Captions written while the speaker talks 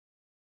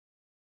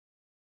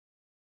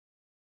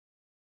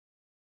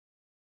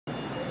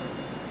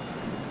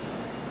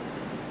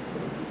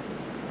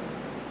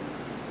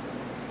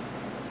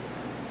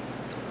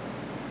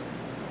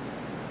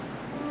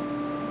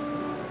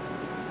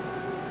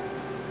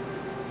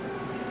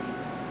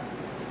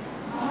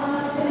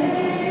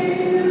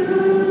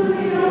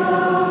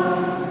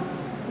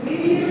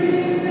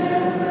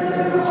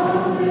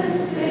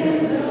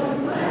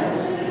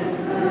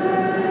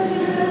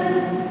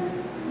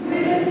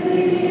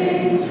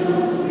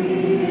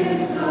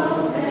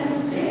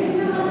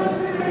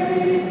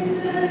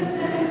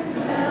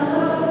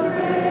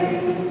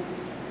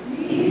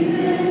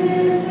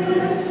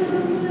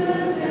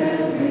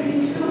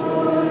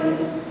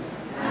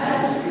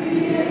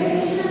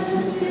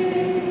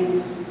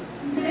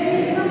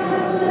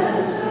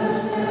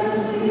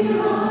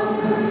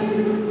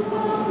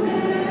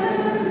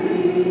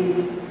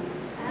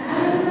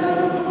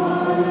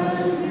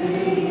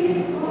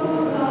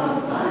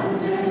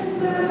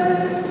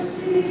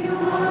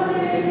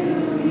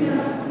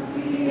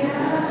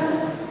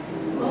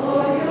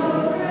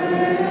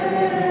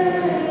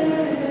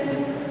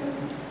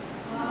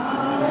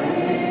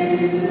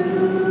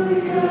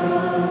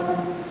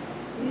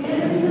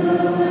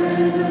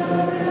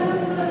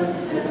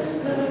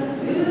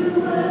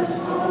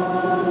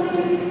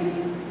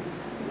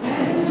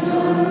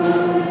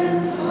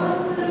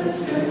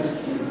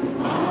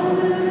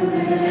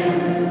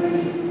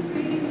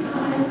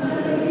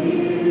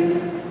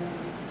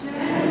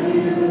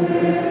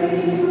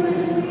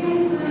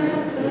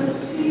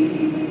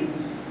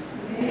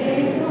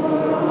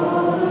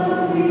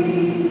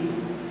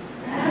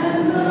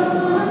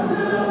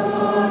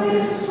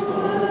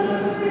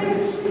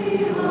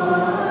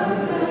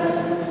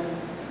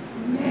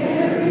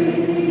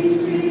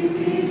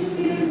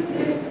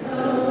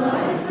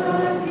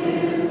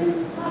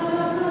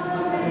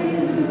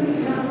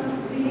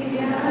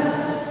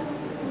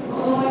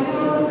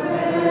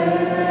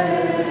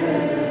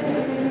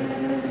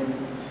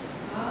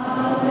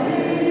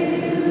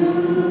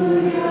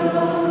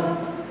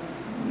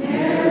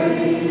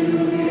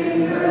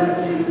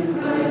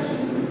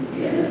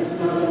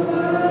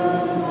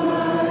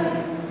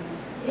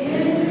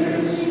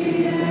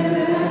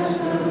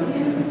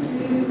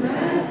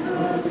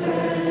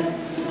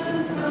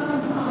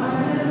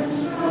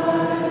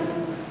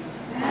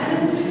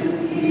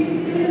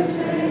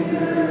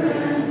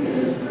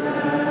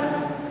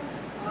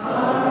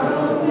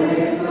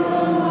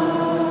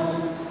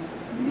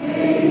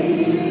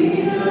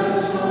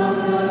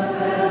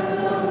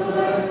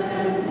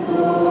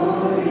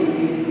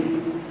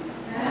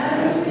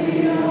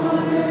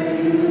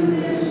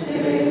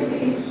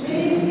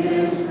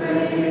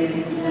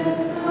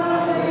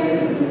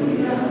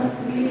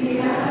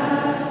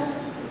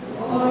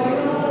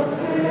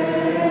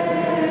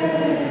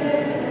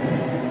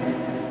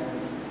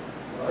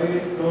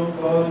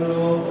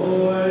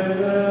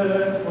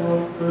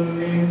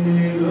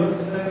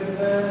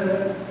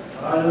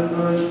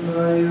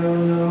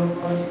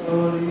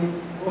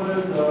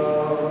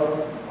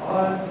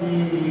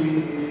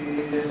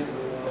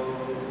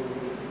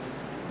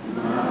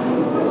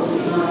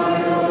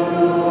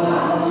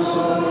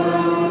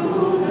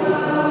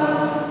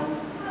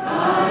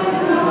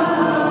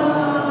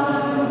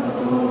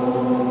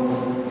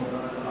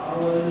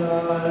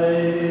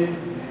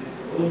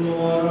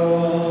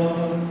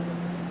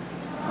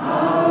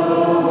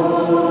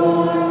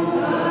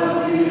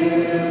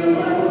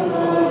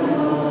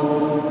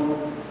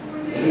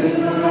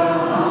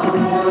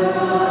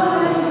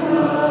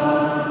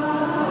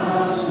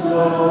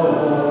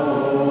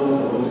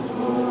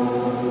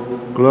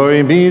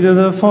Glory be to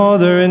the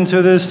Father, and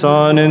to the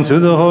Son, and to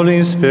the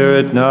Holy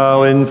Spirit,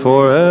 now and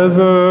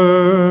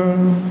forever.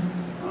 Amen.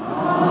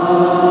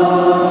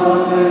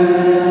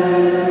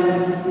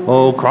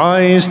 O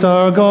Christ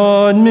our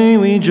God, may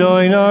we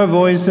join our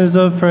voices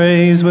of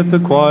praise with the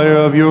choir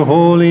of your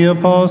holy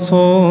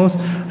apostles,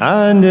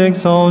 and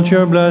exalt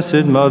your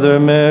blessed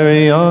Mother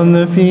Mary on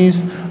the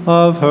feast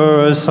of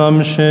her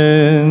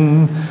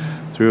Assumption.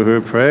 Through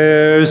her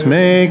prayers,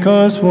 make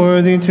us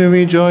worthy to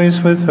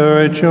rejoice with her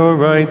at your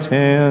right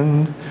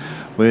hand,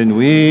 when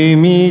we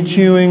meet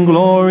you in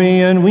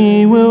glory, and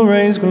we will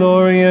raise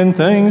glory and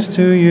thanks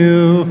to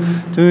you,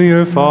 to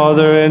your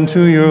Father, and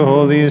to your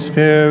Holy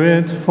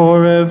Spirit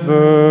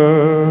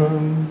forever.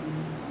 Amen.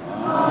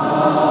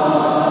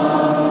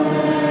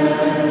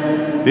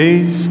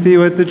 Peace be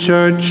with the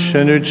Church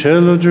and her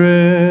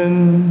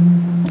children.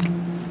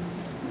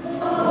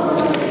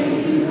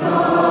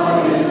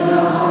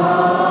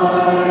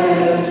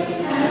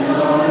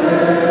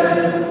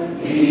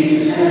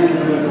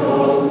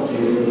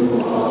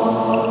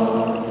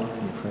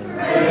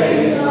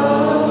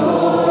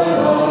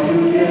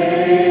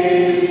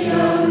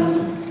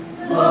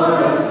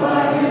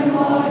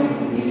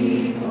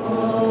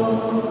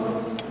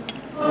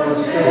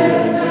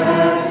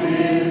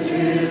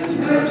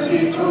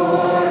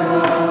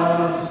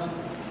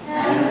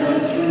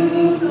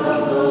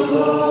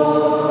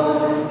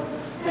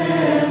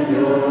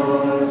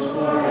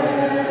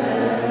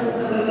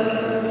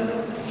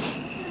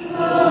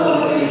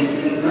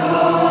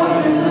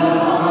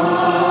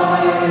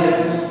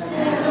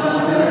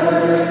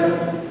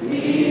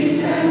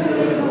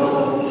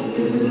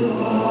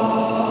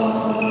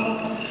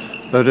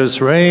 Let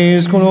us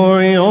raise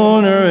glory,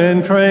 honor,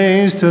 and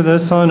praise to the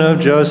Son of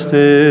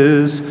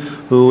Justice,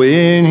 who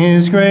in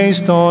his grace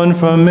dawned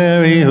from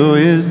Mary, who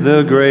is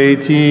the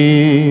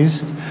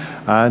greatest,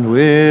 and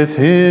with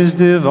his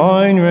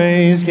divine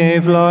rays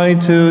gave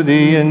light to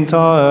the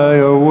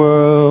entire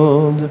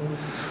world.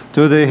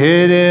 To the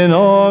hidden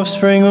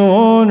offspring who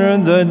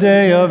honored the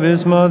day of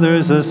his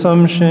mother's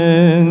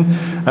Assumption,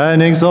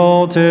 and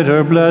exalted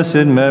her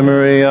blessed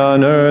memory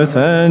on earth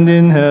and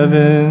in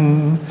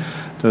heaven.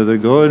 To the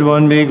Good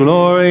One be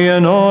glory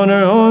and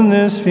honor on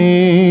this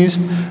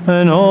feast,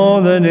 and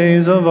all the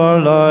days of our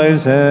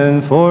lives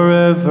and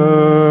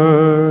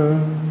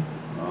forever.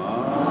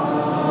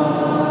 Amen.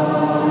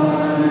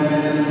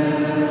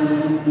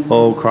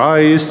 O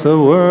Christ,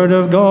 the Word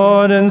of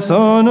God and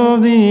Son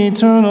of the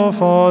Eternal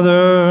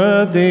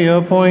Father, at the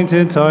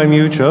appointed time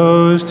you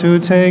chose to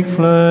take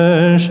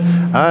flesh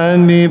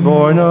and be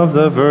born of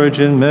the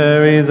Virgin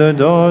Mary, the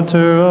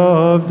daughter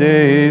of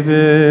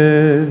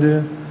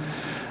David.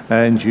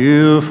 And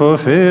you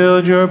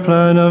fulfilled your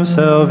plan of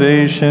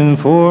salvation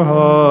for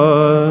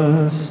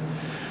us.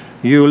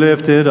 You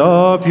lifted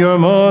up your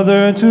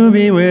mother to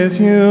be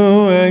with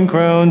you, and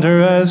crowned her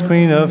as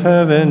Queen of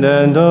heaven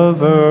and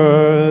of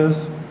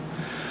earth.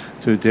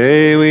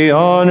 Today we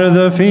honor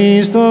the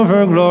feast of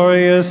her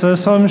glorious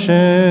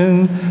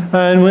Assumption,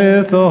 and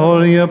with the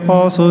holy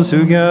apostles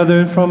who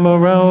gathered from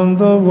around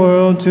the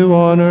world to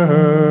honor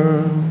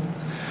her.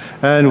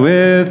 And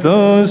with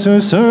those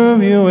who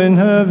serve you in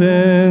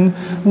heaven,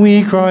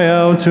 we cry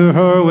out to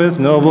her with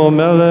noble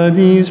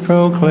melodies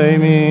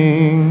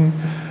proclaiming,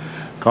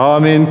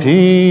 Come in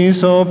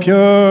peace, O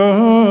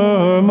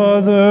pure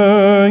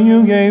Mother,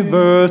 you gave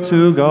birth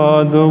to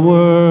God the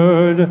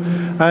Word,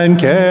 and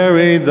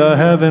carried the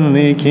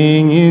heavenly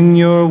King in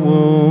your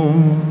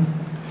womb.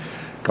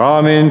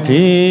 Come in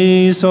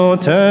peace, O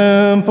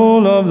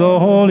temple of the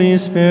Holy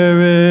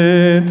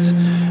Spirit,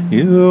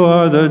 you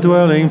are the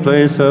dwelling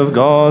place of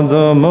God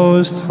the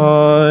Most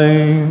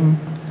High.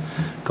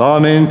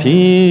 Come in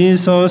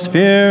peace, O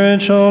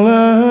spiritual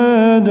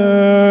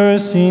ladder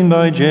seen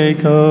by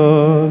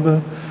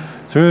Jacob.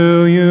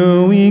 Through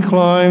you we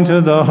climb to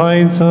the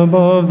heights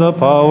above the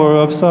power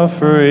of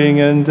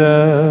suffering and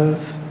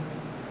death.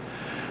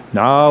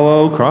 Now,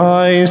 O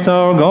Christ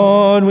our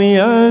God, we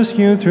ask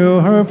you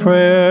through her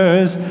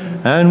prayers,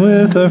 and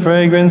with the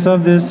fragrance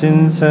of this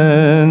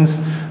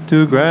incense,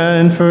 to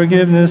grant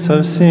forgiveness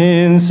of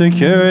sins,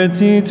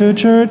 security to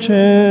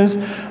churches,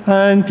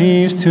 and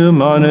peace to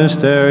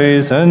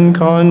monasteries and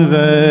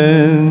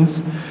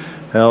convents.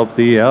 Help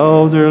the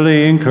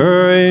elderly,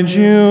 encourage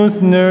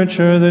youth,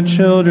 nurture the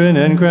children,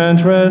 and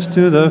grant rest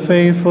to the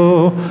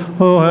faithful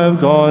who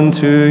have gone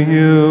to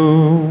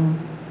you.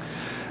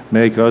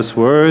 Make us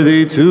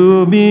worthy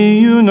to be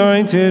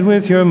united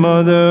with your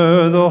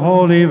Mother, the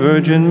Holy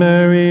Virgin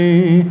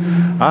Mary,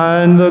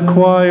 and the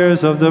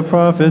choirs of the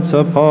prophets,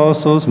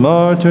 apostles,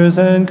 martyrs,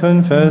 and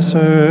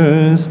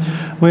confessors,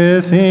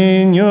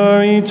 within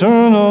your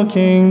eternal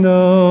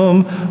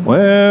kingdom,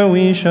 where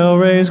we shall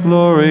raise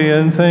glory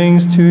and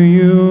thanks to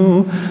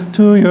you,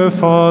 to your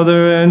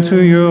Father, and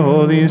to your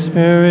Holy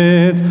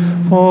Spirit,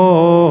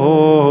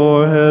 forever.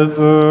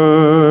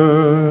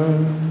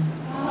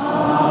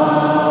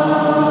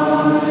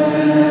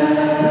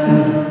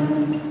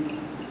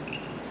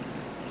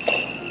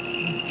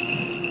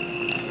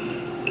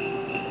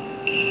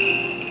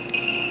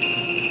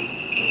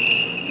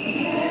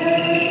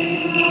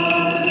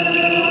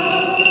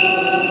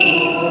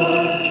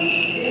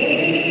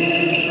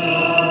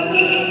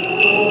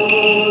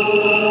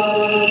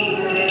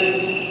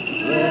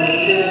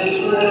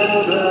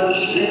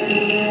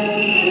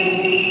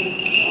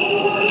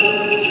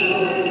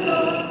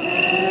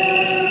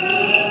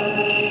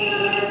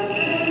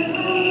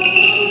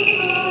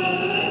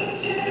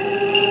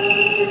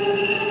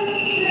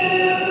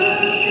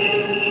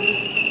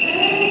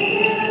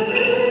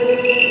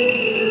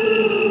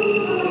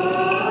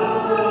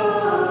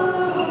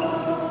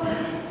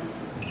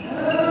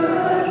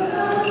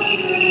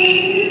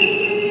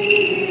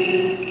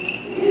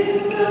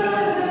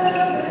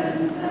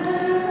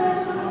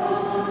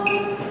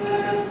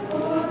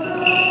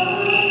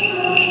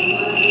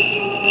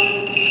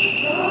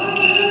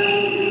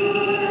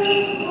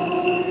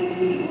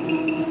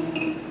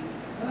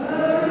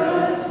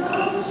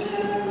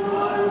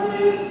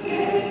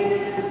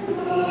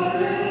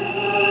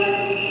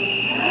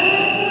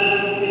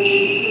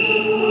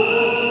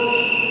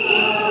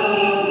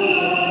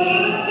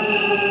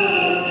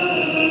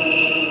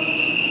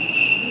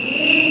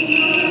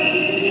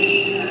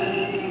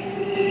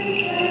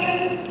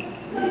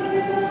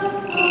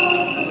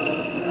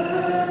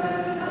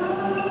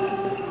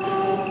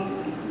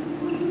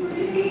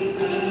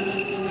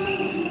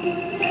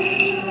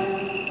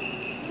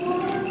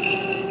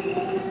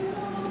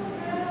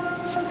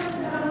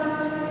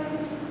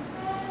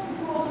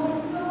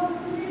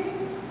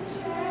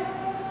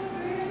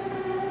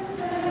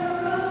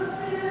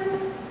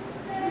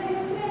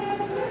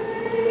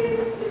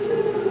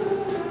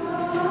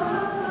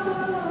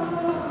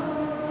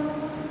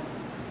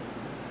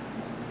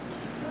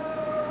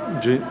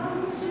 Je-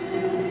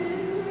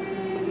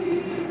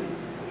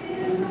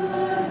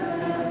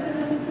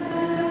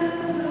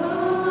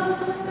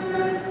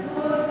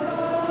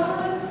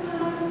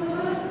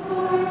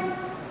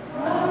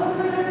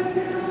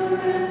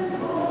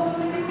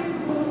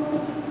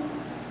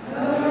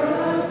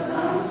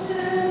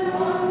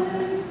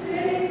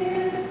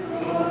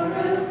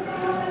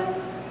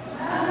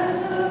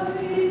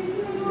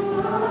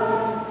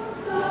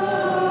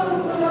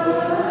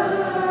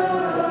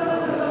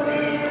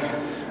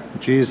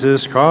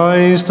 Jesus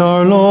Christ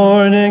our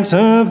Lord,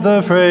 accept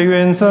the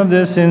fragrance of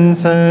this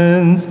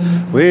incense,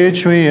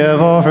 which we have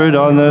offered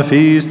on the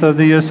feast of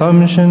the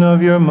Assumption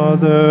of your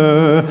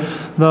Mother,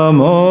 the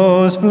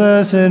most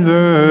blessed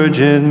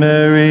Virgin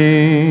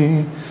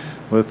Mary.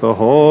 With the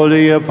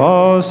holy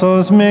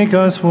apostles, make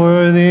us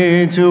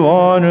worthy to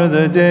honor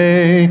the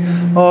day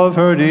of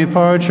her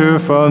departure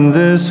from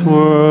this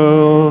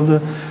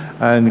world,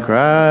 and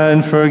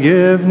grant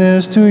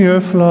forgiveness to your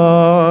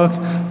flock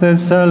that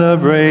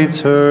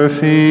celebrates her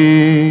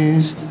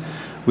feast.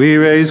 We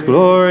raise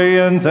glory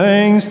and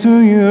thanks to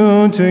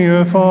you, to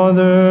your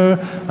Father,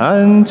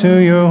 and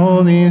to your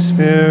Holy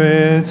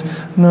Spirit,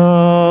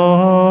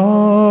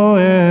 now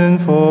and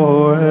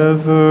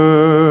forever.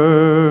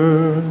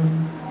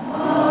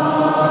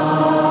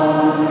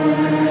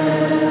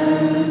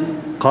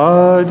 Amen.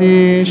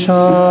 Kadishat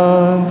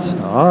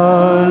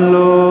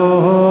Allo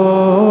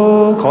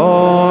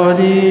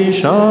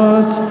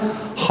Kadishat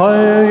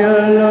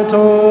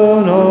Hayalatono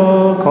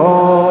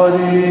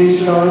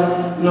Kadishat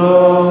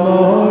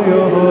Lomo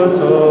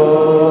Yoto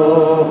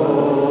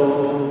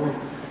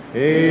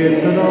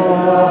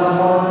Itrahanan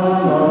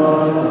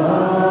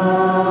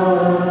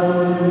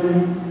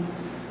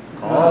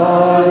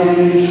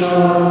Kadishat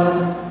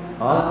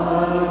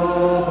Allo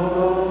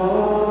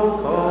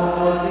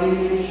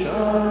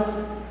Kadishat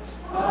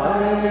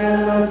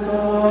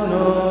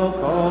Hayalatono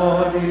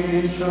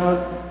Kadishat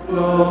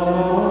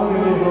Lomo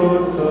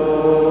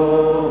Yoto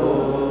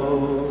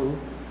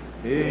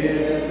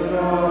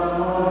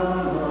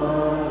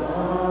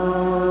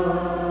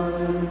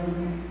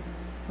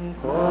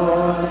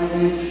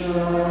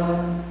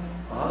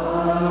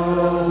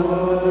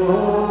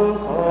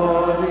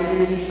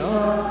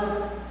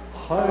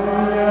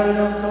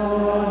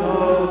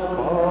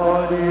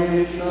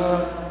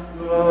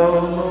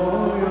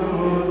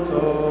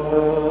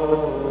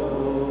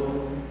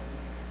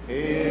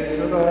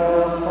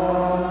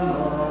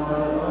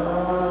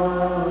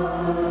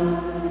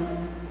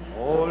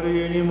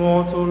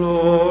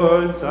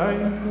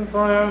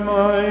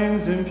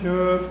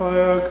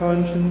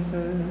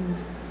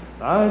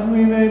that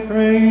we may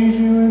praise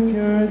you with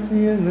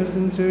purity and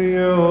listen to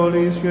your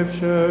holy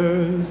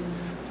scriptures.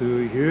 To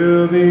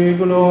you be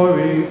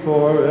glory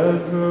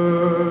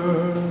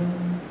forever.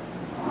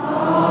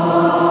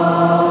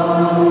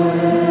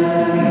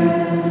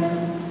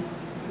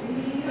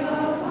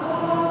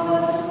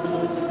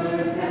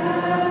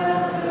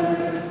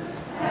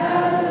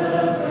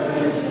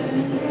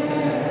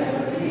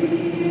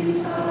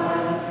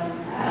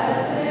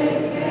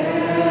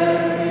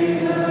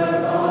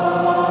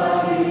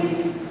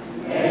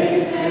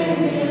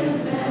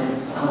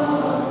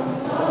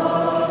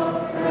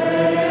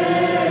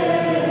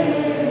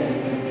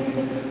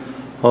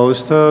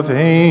 Host of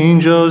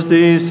angels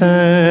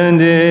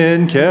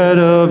descended,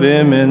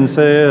 cherubim and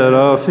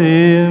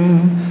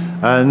seraphim,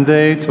 and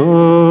they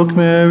took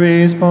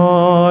Mary's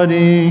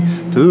body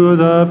to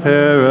the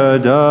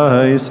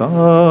paradise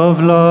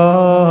of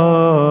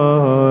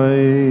light.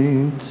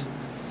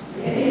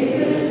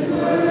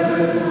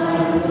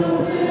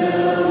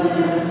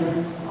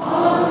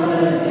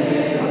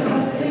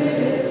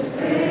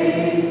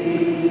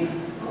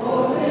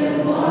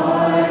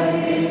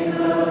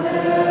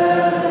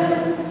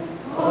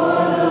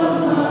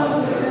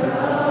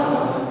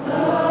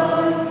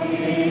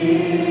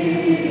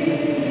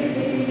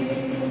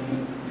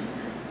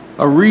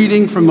 A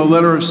reading from the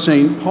letter of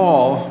St.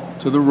 Paul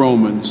to the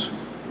Romans.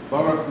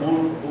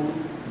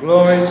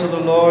 Glory to the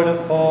Lord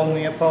of Paul and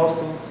the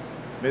apostles.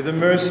 May the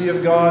mercy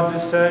of God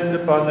descend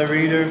upon the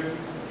reader,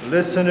 the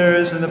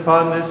listeners, and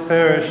upon this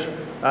parish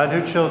and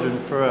her children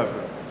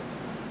forever.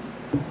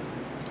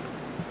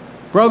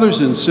 Brothers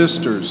and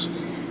sisters,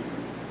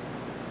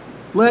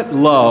 let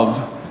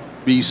love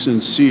be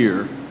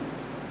sincere.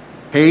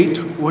 Hate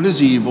what is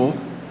evil.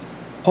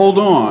 Hold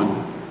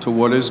on to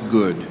what is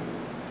good.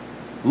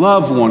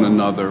 Love one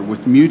another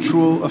with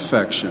mutual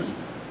affection.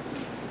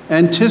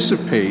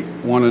 Anticipate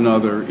one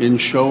another in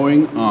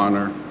showing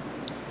honor.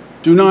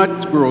 Do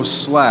not grow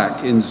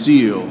slack in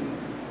zeal.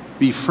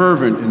 Be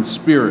fervent in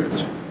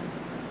spirit.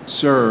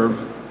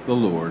 Serve the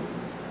Lord.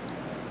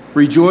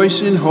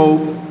 Rejoice in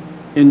hope.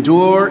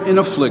 Endure in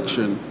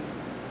affliction.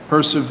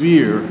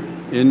 Persevere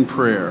in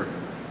prayer.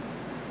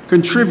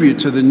 Contribute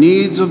to the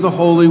needs of the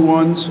holy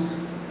ones.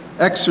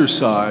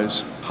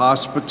 Exercise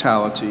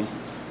hospitality.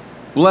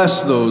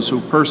 Bless those who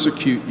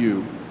persecute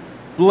you.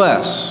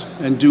 Bless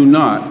and do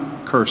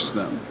not curse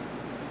them.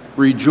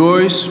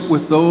 Rejoice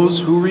with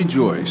those who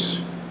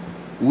rejoice.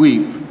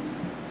 Weep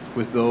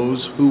with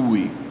those who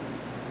weep.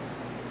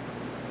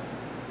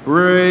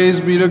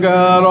 Praise be to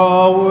God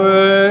always.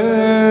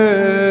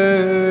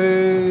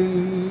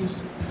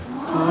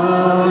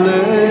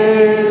 Hallelujah.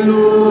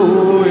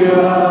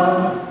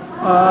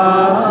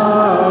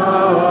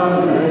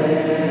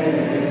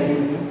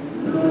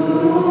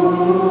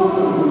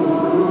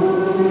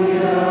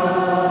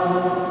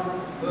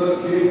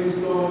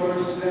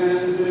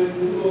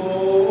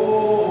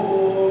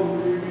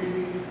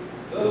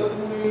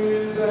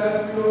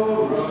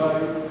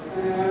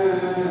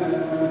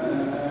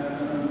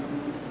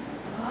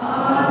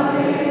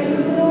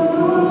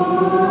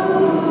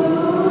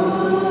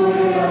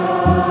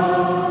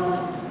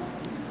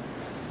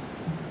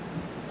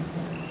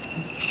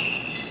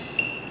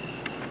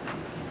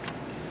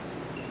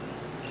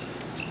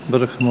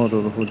 Baruch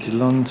Moro, the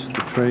land,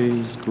 the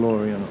praise,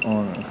 glory, and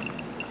honor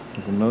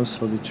of the Most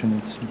Holy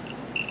Trinity.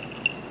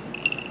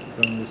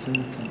 From this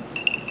incense.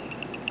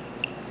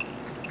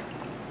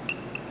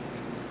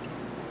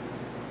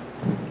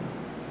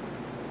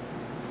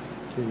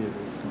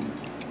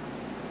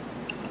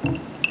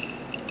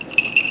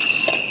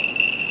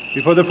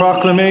 Before the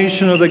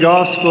proclamation of the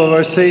gospel of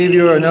our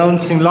Savior,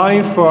 announcing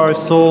life for our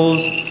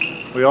souls,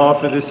 we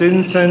offer this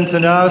incense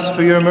and ask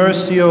for your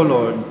mercy, O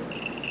Lord.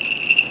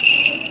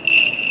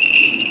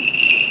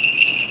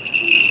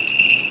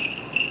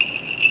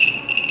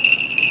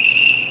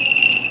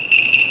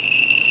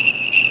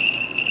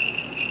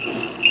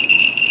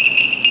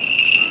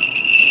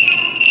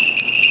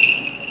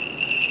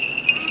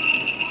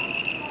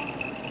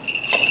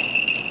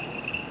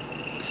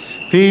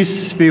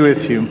 Peace be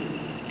with you.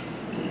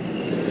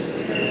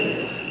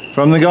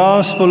 From the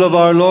Gospel of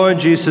our Lord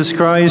Jesus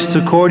Christ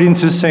according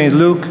to St.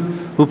 Luke,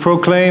 who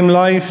proclaimed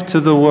life to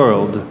the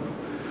world.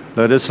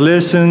 Let us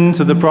listen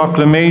to the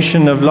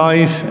proclamation of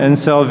life and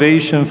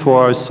salvation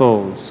for our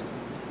souls.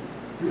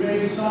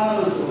 Remain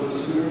silent, O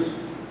listeners, to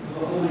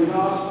the Holy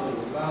Gospel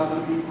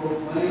about to be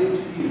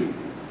proclaimed to you.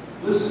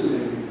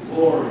 Listening,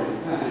 glory,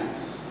 and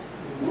thanks.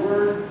 The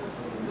word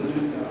of the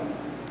living God.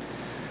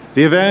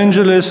 The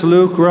evangelist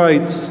Luke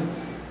writes,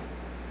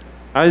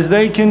 as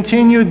they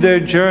continued their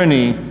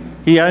journey,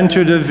 he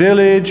entered a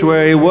village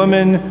where a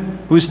woman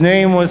whose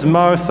name was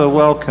Martha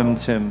welcomed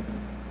him.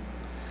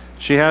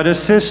 She had a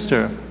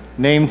sister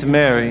named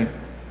Mary,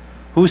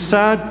 who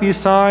sat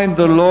beside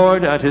the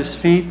Lord at his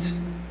feet,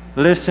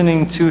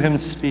 listening to him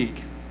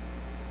speak.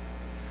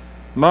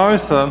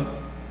 Martha,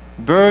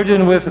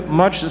 burdened with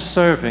much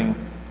serving,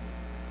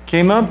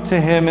 came up to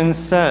him and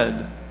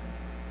said,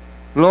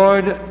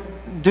 Lord,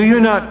 do you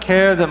not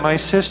care that my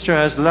sister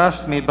has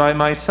left me by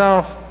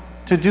myself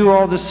to do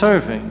all the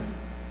serving?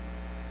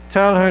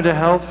 Tell her to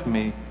help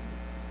me.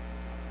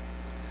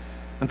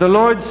 And the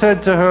Lord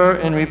said to her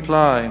in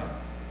reply,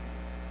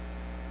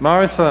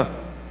 Martha,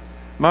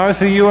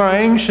 Martha, you are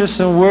anxious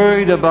and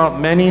worried about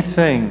many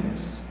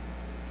things,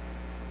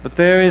 but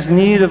there is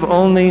need of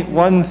only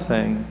one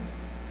thing,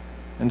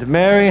 and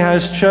Mary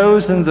has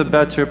chosen the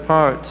better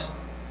part,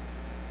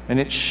 and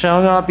it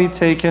shall not be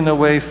taken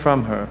away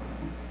from her.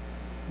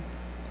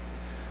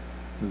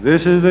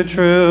 This is the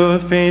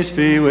truth. Peace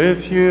be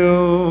with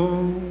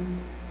you.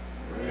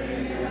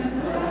 Praise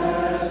and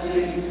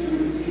blessings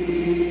to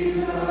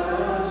Jesus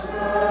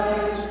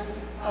Christ,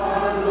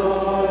 our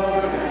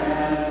Lord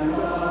and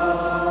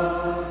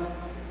God,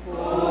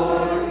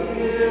 for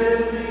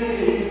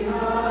giving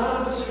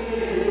us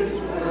His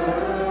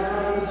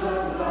words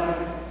of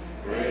life.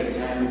 Praise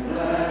and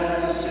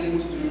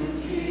blessings to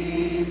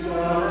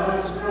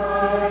Jesus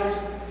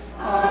Christ,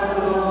 our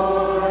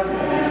Lord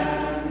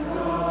and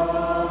God.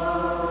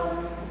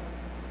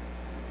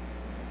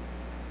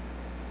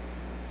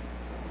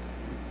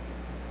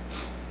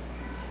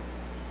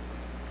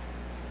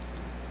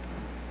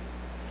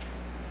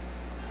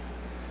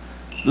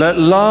 Let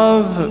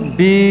love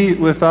be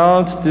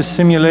without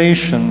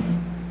dissimulation,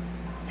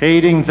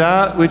 hating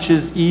that which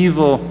is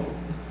evil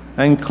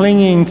and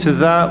clinging to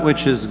that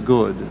which is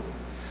good. In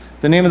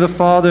the name of the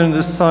Father, and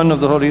the Son, and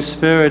of the Holy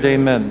Spirit,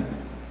 amen.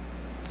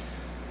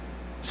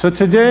 So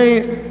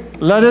today,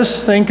 let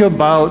us think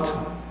about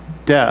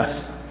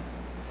death.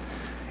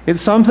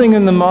 It's something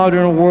in the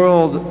modern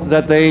world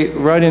that they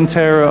run in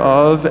terror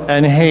of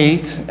and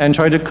hate and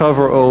try to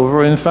cover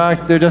over. In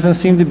fact, there doesn't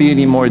seem to be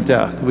any more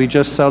death. We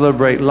just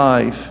celebrate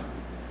life.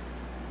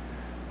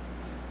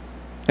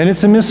 And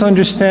it's a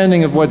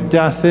misunderstanding of what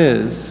death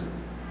is.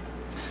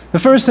 The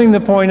first thing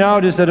to point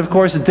out is that, of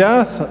course,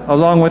 death,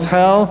 along with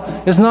hell,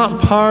 is not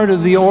part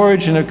of the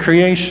origin of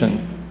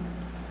creation.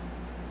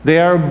 They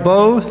are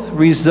both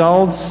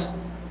results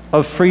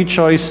of free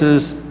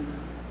choices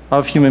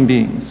of human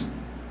beings.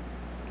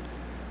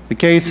 The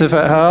case of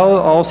hell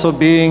also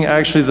being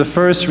actually the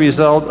first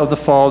result of the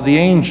fall of the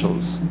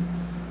angels.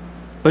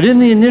 But in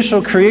the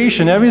initial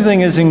creation,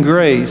 everything is in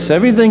grace.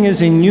 Everything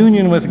is in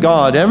union with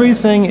God.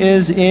 Everything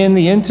is in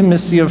the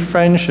intimacy of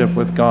friendship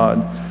with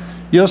God.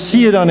 You'll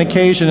see it on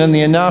occasion in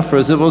the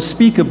anaphors. It will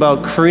speak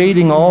about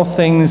creating all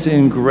things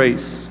in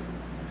grace.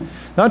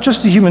 Not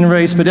just the human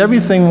race, but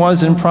everything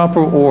was in proper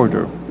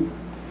order.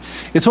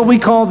 It's what we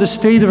call the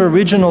state of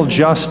original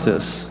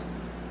justice.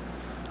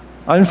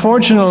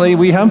 Unfortunately,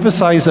 we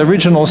emphasize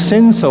original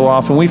sin so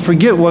often, we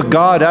forget what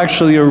God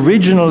actually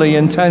originally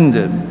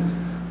intended,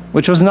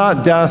 which was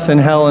not death and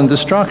hell and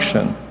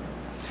destruction.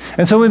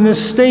 And so in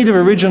this state of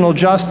original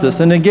justice,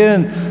 and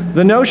again,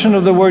 the notion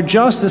of the word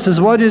justice is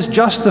what is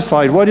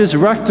justified, what is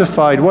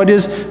rectified, what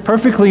is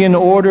perfectly in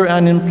order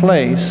and in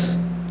place.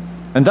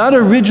 And that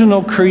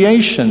original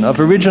creation of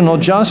original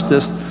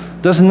justice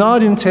does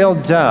not entail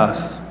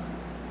death,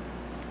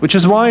 which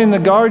is why in the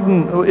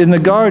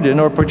garden,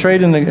 or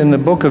portrayed in the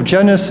book of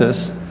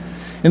Genesis,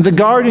 in the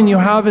garden you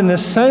have in the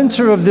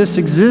center of this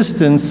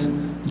existence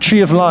the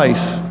tree of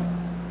life.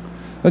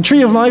 The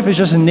tree of life is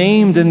just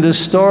named in this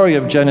story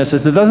of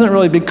Genesis. It doesn't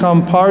really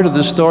become part of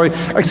the story,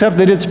 except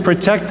that it's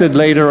protected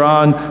later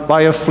on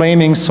by a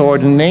flaming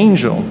sword and an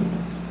angel.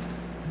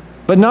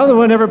 But no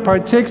one ever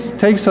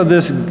partakes of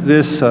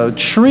this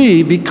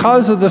tree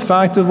because of the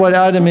fact of what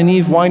Adam and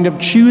Eve wind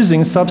up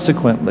choosing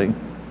subsequently.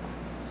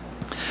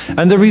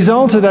 And the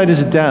result of that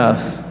is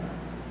death.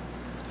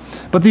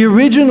 But the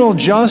original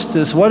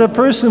justice, what a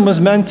person was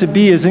meant to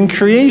be, is in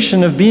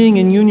creation of being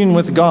in union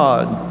with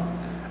God.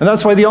 And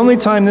that's why the only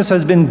time this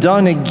has been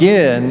done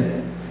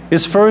again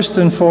is first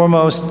and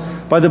foremost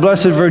by the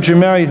Blessed Virgin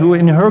Mary, who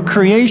in her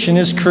creation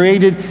is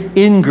created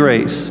in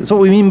grace. That's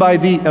what we mean by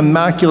the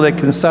Immaculate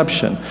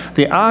Conception.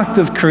 The act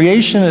of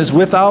creation is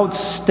without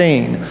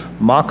stain.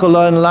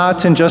 Macula in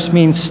Latin just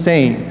means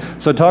stain.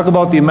 So talk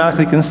about the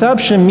Immaculate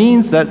Conception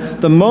means that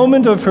the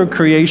moment of her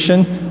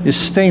creation is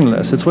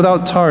stainless. It's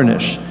without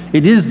tarnish.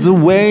 It is the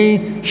way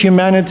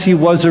humanity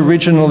was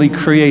originally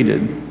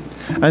created.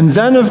 And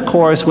then, of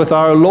course, with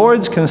our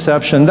Lord's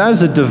conception, that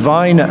is a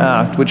divine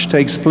act which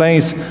takes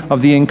place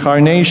of the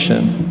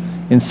Incarnation.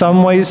 In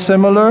some ways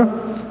similar,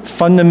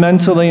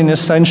 fundamentally and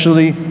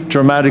essentially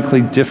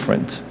dramatically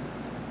different.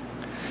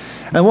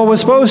 And what was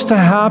supposed to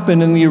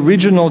happen in the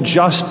original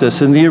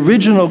justice, in the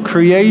original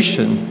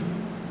creation,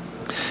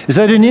 is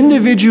that an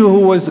individual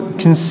who was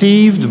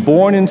conceived,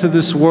 born into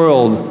this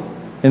world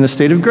in the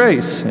state of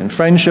grace, in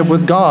friendship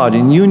with God,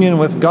 in union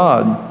with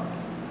God,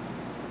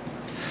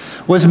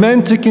 was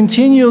meant to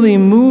continually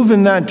move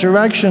in that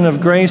direction of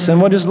grace and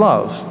what is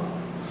love.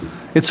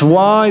 It's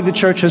why the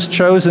Church has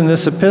chosen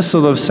this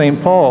epistle of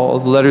St. Paul,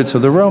 the letter to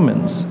the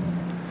Romans.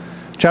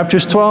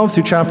 Chapters 12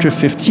 through chapter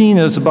 15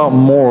 is about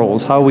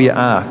morals, how we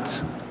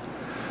act.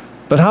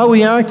 But how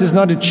we act is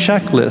not a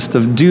checklist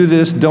of do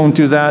this, don't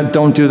do that,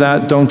 don't do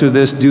that, don't do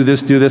this,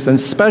 and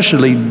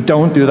especially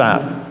don't do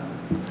that.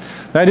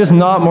 That is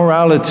not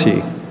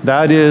morality.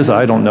 That is,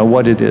 I don't know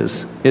what it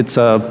is. It's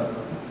a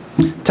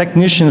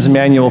technician's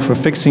manual for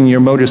fixing your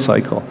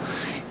motorcycle.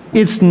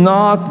 It's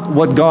not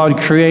what God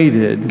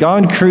created.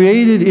 God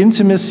created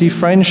intimacy,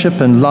 friendship,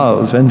 and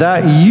love, and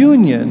that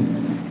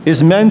union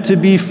is meant to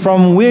be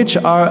from which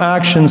our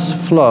actions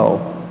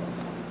flow.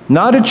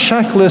 Not a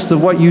checklist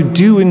of what you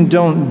do and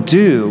don't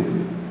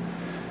do.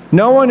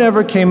 No one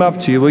ever came up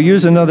to you. We'll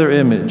use another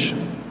image.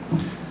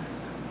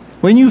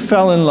 When you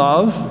fell in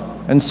love,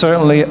 and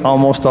certainly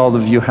almost all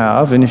of you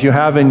have, and if you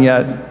haven't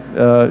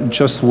yet,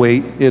 just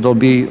wait. It'll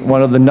be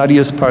one of the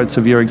nuttiest parts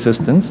of your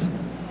existence.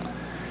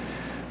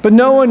 But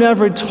no one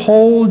ever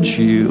told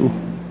you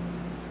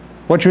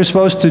what you're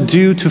supposed to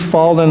do to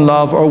fall in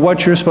love or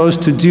what you're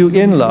supposed to do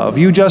in love.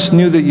 You just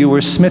knew that you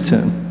were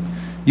smitten.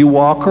 You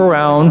walk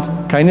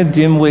around kind of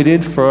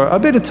dim-witted for a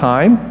bit of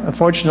time.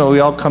 Unfortunately, we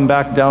all come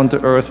back down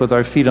to earth with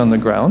our feet on the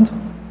ground.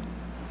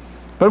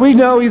 But we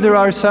know either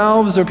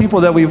ourselves or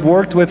people that we've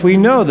worked with, we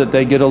know that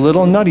they get a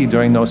little nutty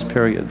during those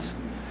periods.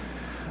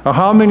 Or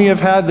how many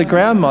have had the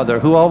grandmother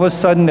who all of a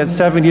sudden at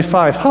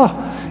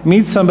 75,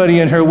 meets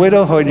somebody in her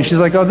widowhood and she's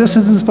like, oh, this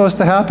isn't supposed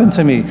to happen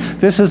to me.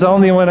 This is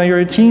only when you're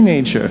a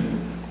teenager.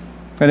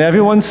 And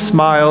everyone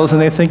smiles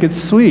and they think it's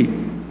sweet.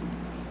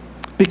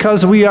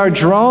 Because we are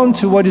drawn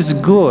to what is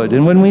good.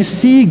 And when we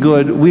see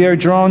good, we are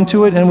drawn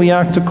to it and we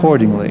act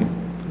accordingly.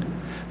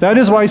 That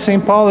is why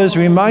St. Paul is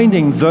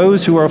reminding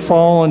those who are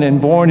fallen and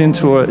born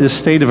into a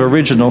state of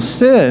original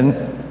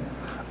sin,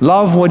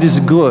 love what is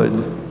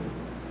good.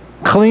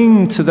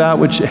 Cling to that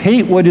which,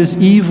 hate what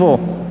is evil,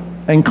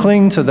 and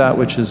cling to that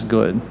which is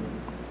good.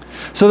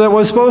 So that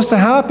what's supposed to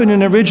happen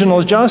in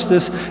original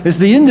justice is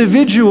the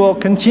individual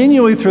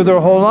continually through their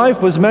whole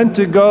life was meant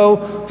to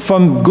go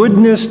from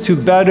goodness to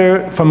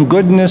better,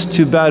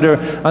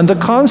 and the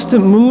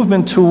constant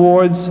movement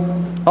towards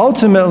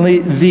ultimately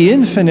the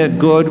infinite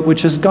good,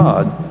 which is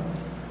God.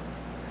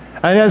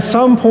 And at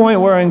some point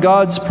where in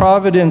God's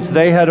providence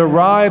they had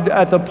arrived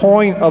at the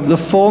point of the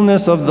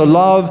fullness of the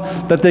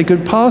love that they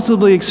could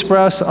possibly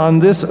express on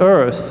this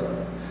earth,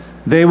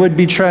 they would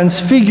be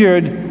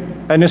transfigured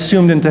and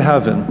assumed into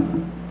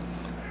heaven.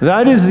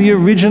 That is the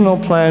original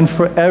plan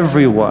for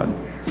everyone.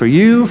 For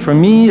you, for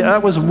me,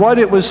 that was what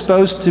it was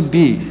supposed to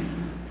be.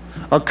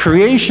 A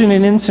creation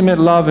in intimate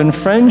love and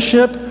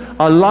friendship,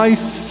 a life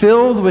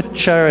filled with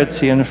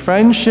charity and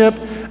friendship,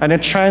 and a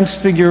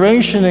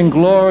transfiguration in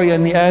glory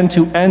in the end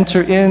to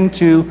enter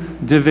into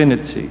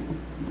divinity.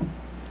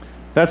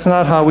 That's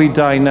not how we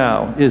die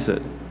now, is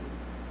it?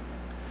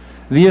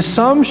 The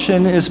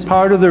Assumption is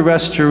part of the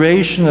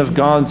restoration of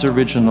God's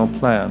original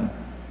plan.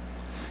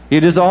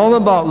 It is all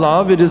about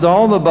love, it is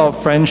all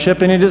about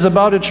friendship, and it is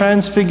about a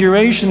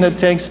transfiguration that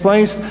takes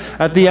place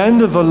at the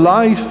end of a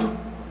life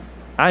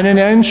and an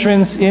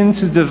entrance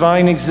into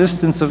divine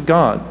existence of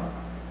God.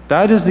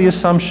 That is the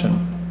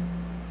assumption.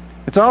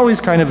 It's always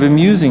kind of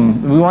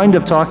amusing. We wind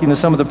up talking to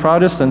some of the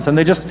Protestants, and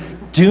they just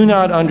do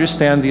not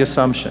understand the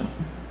assumption.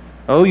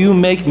 Oh, you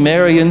make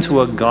Mary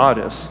into a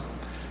goddess.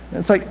 And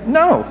it's like,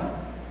 no.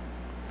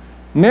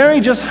 Mary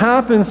just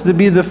happens to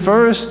be the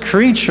first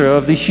creature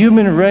of the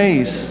human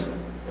race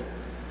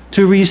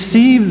to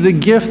receive the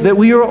gift that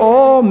we are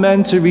all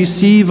meant to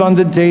receive on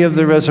the day of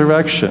the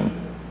resurrection.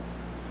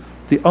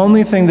 The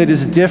only thing that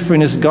is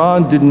different is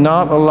God did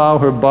not allow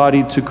her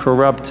body to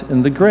corrupt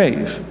in the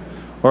grave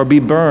or be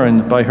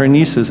burned by her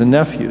nieces and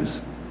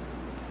nephews.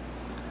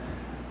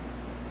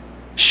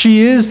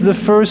 She is the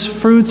first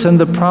fruits and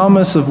the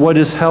promise of what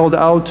is held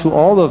out to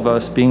all of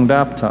us being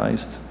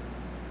baptized.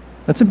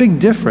 That's a big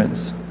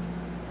difference.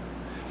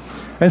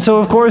 And so,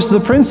 of course, the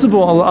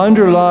principle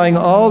underlying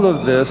all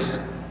of this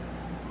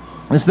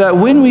is that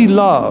when we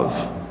love,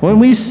 when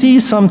we see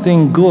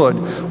something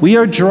good, we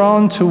are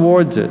drawn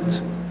towards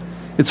it.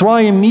 It's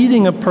why in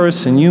meeting a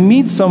person, you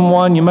meet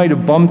someone, you might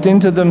have bumped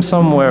into them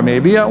somewhere,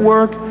 maybe at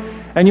work,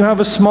 and you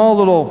have a small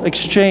little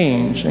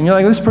exchange, and you're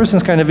like, this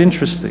person's kind of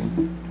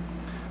interesting.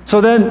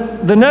 So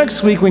then the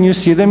next week when you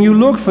see them, you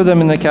look for them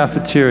in the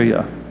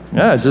cafeteria.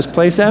 Yeah, is this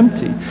place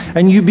empty?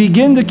 And you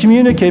begin to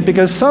communicate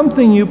because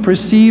something you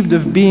perceived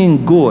of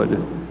being good,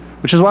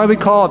 which is why we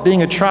call it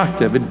being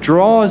attractive. It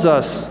draws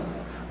us.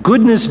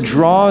 Goodness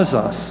draws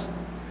us.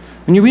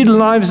 When you read the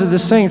lives of the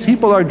saints,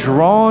 people are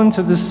drawn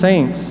to the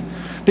saints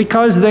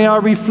because they are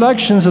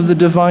reflections of the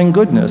divine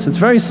goodness. It's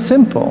very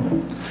simple.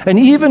 And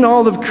even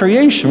all of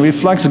creation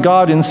reflects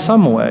God in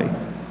some way.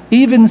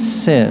 Even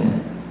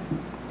sin.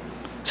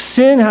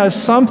 Sin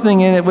has something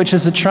in it which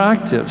is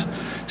attractive.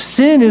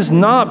 Sin is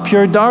not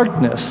pure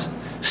darkness.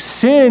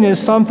 Sin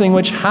is something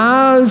which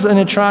has an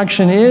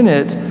attraction in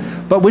it,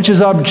 but which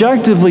is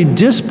objectively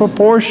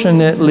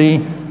disproportionately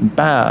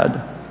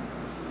bad.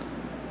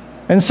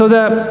 And so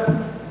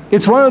that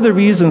it's one of the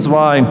reasons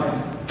why,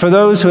 for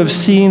those who have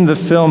seen the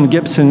film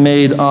Gibson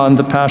made on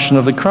the Passion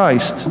of the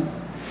Christ,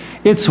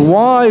 it's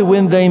why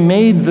when they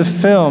made the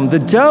film, the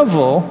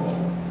devil,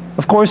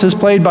 of course, is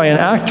played by an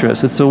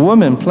actress. It's a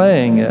woman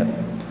playing it.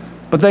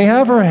 But they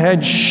have her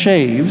head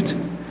shaved.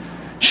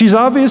 She's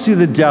obviously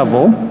the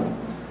devil,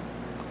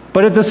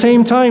 but at the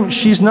same time,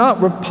 she's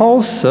not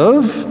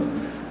repulsive,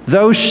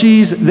 though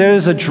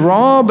there's a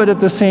draw, but at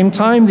the same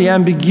time, the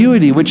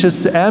ambiguity, which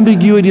is the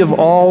ambiguity of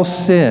all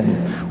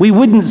sin. We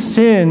wouldn't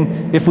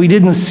sin if we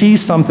didn't see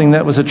something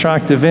that was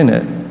attractive in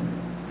it.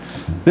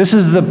 This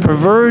is the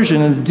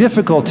perversion and the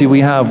difficulty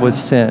we have with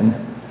sin.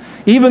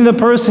 Even the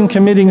person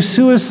committing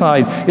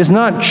suicide is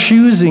not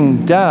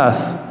choosing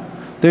death.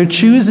 They're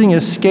choosing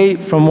escape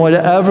from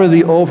whatever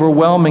the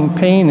overwhelming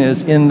pain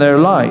is in their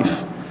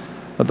life.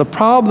 But the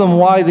problem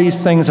why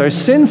these things are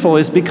sinful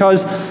is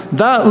because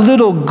that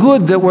little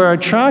good that we're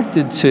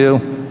attracted to,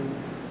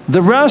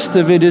 the rest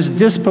of it is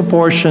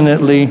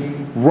disproportionately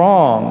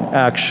wrong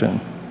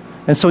action.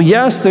 And so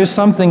yes, there's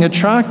something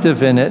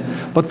attractive in it,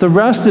 but the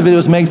rest of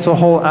it makes the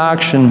whole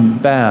action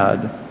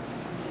bad.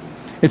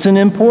 It's an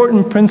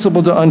important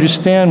principle to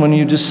understand when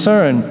you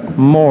discern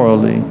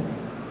morally.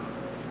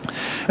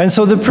 And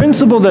so the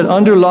principle that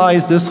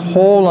underlies this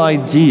whole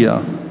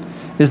idea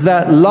is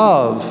that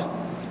love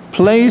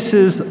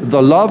places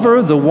the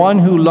lover, the one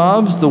who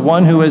loves, the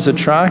one who is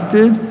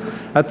attracted,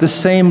 at the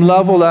same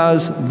level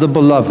as the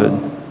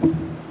beloved.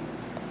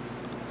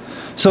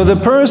 So the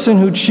person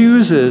who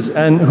chooses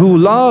and who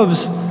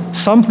loves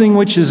something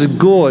which is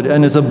good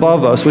and is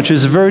above us, which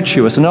is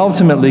virtuous, and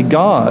ultimately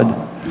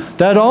God,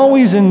 that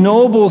always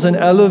ennobles and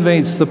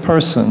elevates the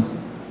person.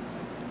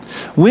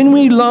 When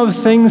we love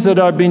things that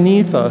are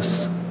beneath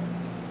us,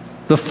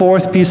 the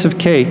fourth piece of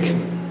cake,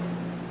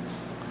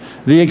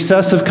 the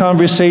excessive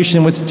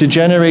conversation which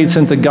degenerates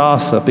into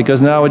gossip,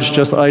 because now it's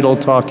just idle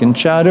talk and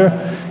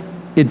chatter,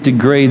 it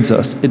degrades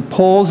us. It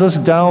pulls us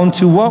down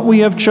to what we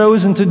have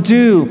chosen to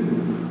do,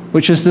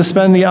 which is to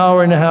spend the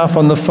hour and a half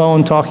on the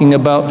phone talking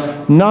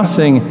about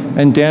nothing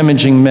and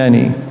damaging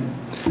many.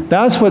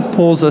 That's what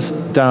pulls us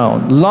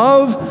down.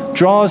 Love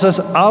draws us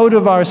out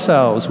of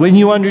ourselves. When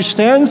you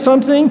understand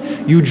something,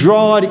 you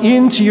draw it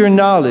into your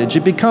knowledge.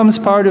 It becomes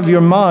part of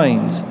your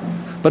mind.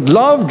 But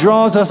love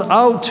draws us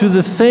out to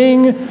the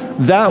thing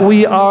that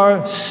we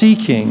are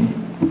seeking,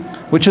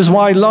 which is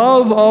why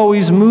love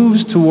always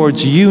moves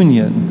towards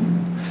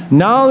union.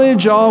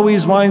 Knowledge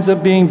always winds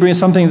up being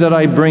something that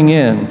I bring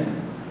in.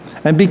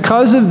 And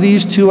because of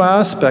these two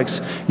aspects,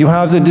 you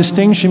have the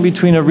distinction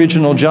between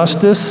original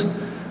justice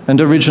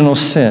and original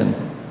sin.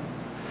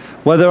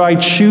 Whether I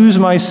choose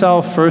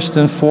myself first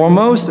and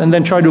foremost and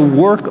then try to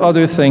work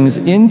other things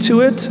into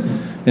it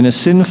in a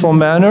sinful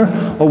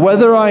manner, or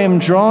whether I am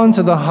drawn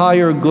to the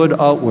higher good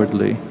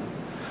outwardly.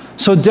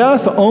 So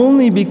death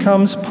only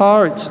becomes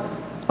part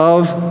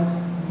of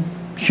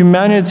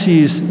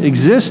humanity's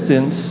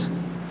existence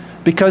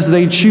because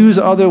they choose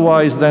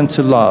otherwise than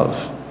to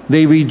love.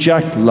 They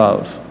reject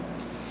love.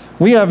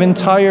 We have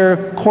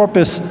entire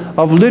corpus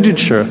of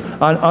literature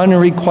on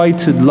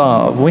unrequited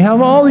love. We have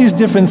all these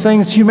different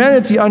things.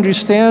 Humanity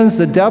understands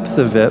the depth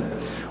of it.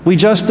 We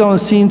just don't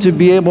seem to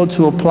be able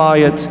to apply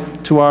it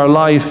to our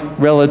life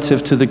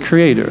relative to the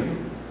Creator.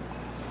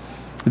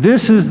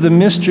 This is the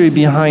mystery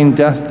behind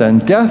death then.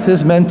 Death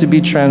is meant to be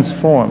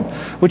transformed,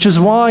 which is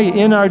why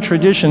in our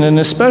tradition, and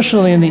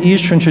especially in the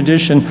Eastern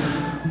tradition,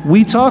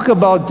 we talk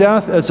about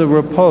death as a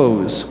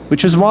repose,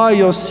 which is why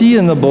you'll see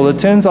in the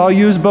bulletins, I'll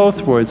use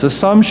both words,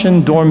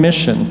 assumption,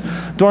 dormition.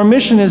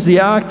 Dormition is the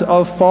act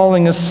of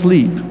falling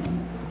asleep,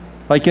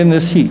 like in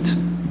this heat.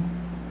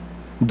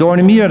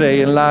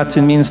 Dormire in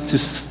Latin means to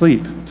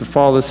sleep, to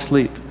fall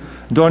asleep.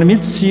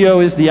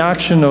 Dormitio is the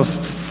action of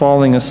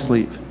falling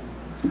asleep.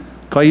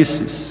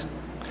 Kaisis,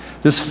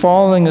 this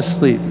falling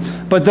asleep.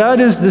 But that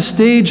is the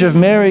stage of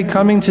Mary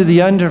coming to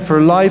the end of her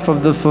life,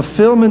 of the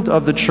fulfillment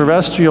of the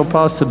terrestrial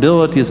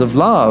possibilities of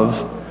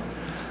love,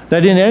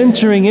 that in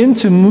entering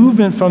into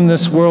movement from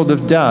this world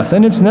of death,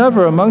 and it's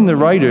never among the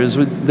writers,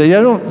 they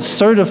don't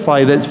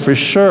certify that for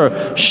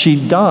sure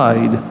she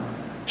died.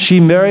 She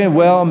very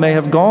well may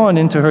have gone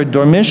into her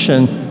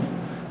dormition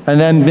and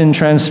then been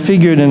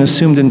transfigured and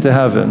assumed into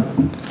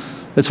heaven.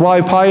 That's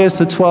why Pius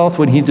XII,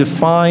 when he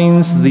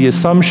defines the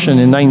Assumption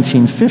in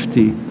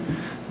 1950,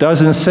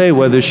 doesn't say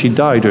whether she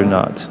died or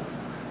not,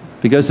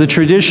 because the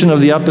tradition of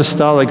the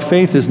apostolic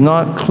faith is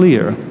not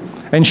clear,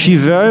 and she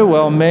very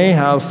well may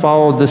have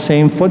followed the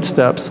same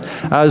footsteps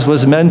as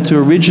was meant to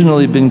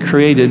originally been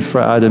created for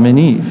Adam and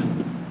Eve.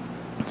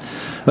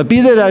 But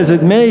be that as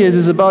it may, it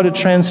is about a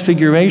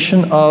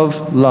transfiguration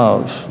of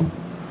love,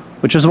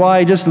 which is why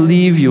I just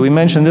leave you. We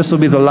mentioned this will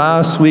be the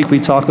last week we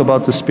talk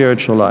about the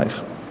spiritual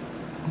life.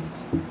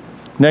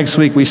 Next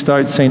week we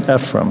start St.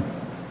 Ephrem.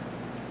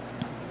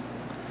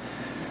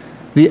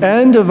 The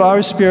end of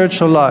our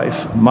spiritual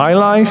life, my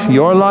life,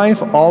 your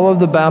life, all of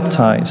the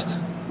baptized,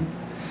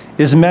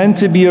 is meant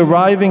to be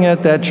arriving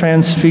at that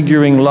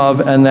transfiguring love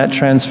and that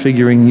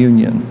transfiguring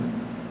union.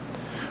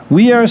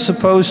 We are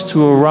supposed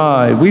to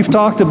arrive. We've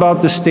talked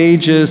about the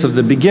stages of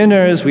the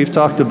beginners. We've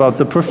talked about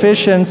the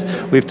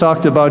proficients. We've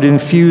talked about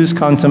infused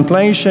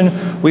contemplation.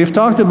 We've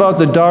talked about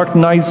the dark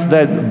nights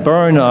that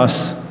burn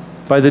us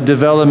by the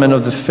development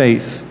of the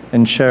faith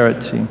and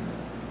charity.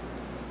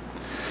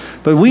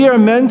 But we are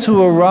meant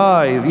to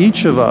arrive,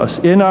 each of us,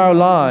 in our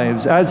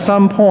lives at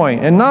some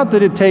point, and not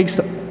that it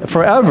takes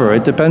forever,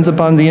 it depends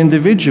upon the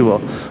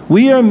individual.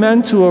 We are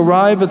meant to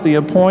arrive at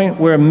the point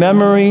where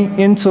memory,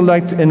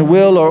 intellect, and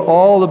will are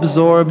all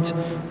absorbed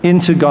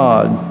into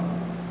God,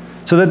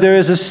 so that there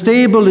is a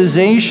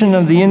stabilization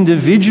of the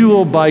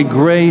individual by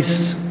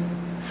grace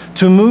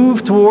to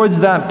move towards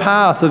that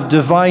path of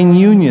divine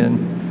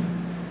union.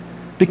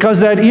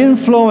 Because that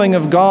inflowing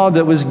of God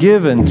that was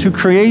given to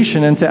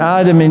creation and to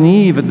Adam and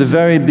Eve at the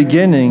very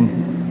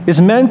beginning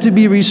is meant to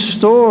be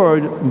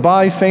restored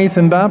by faith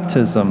and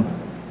baptism.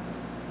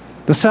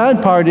 The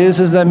sad part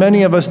is that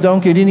many of us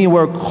don't get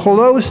anywhere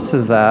close to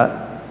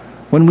that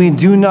when we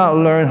do not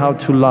learn how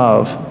to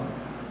love.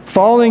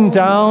 Falling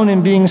down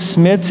and being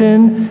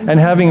smitten and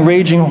having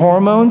raging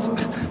hormones,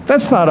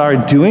 that's not our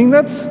doing,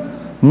 that's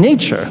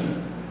nature.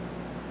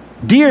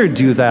 Deer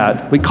do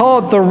that. We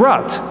call it the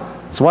rut.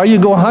 That's why you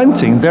go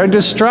hunting. They're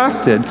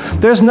distracted.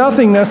 There's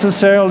nothing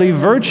necessarily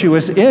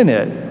virtuous in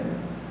it.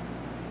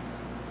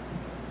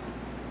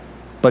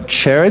 But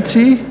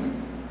charity,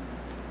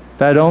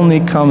 that only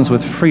comes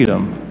with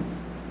freedom.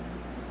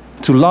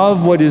 To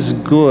love what is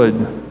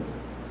good,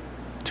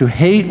 to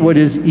hate what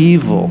is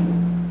evil,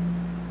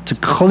 to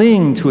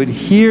cling, to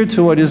adhere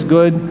to what is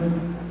good,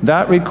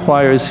 that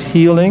requires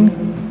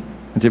healing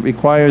and it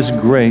requires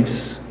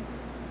grace.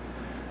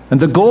 And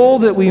the goal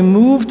that we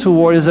move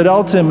toward is that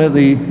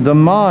ultimately the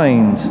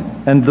mind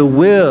and the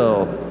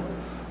will,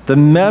 the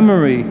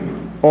memory,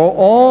 are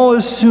all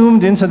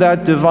assumed into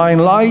that divine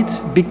light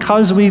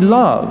because we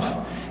love.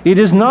 It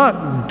is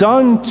not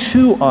done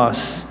to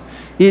us.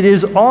 It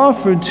is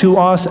offered to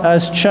us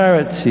as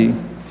charity.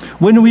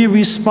 When we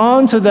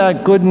respond to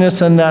that goodness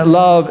and that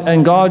love,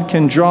 and God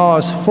can draw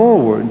us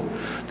forward,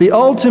 the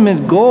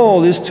ultimate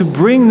goal is to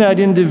bring that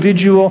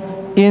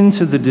individual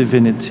into the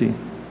divinity.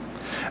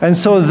 And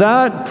so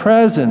that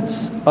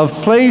presence of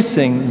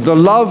placing the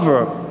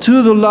lover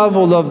to the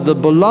level of the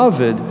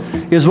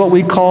beloved is what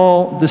we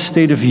call the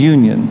state of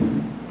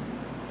union.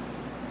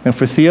 And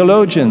for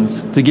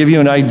theologians, to give you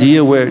an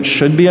idea where it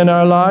should be in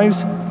our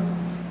lives,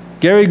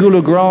 Gary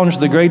Goulagrange,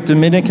 the great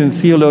Dominican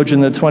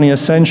theologian in the 20th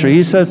century,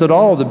 he says that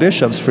all the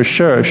bishops, for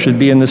sure, should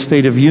be in the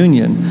state of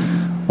union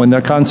when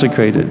they're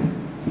consecrated.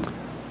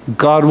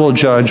 God will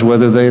judge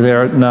whether they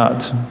are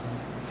not.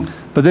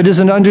 But it is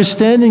an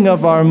understanding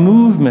of our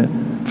movement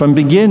from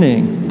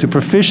beginning to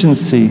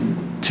proficiency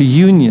to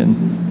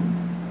union,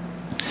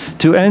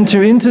 to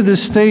enter into the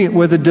state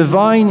where the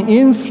divine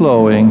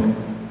inflowing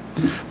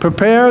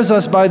prepares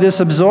us by this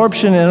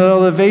absorption and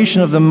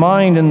elevation of the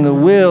mind and the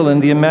will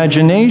and the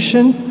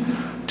imagination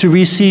to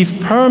receive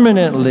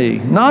permanently,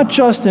 not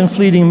just in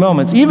fleeting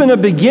moments. Even a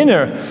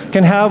beginner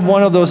can have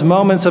one of those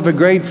moments of a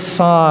great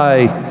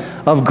sigh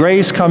of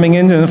grace coming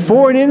in, and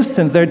for an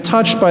instant they're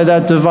touched by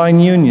that divine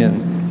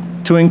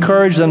union to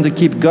encourage them to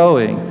keep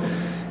going.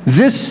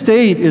 This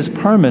state is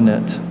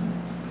permanent.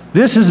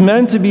 This is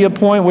meant to be a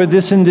point where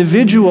this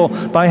individual,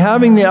 by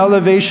having the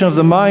elevation of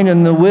the mind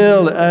and the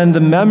will and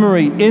the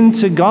memory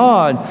into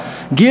God,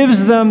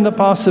 gives them the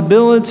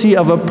possibility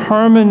of a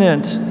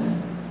permanent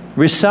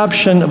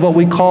reception of what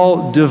we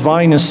call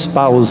divine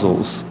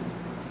espousals.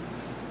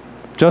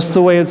 Just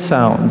the way it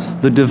sounds,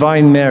 the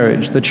divine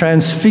marriage, the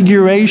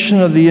transfiguration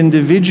of the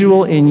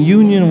individual in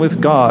union with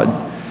God.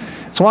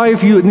 That's why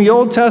in the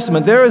Old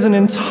Testament, there is an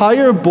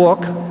entire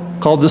book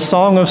called the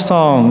Song of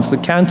Songs, the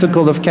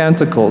Canticle of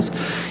Canticles.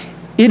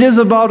 It is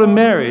about a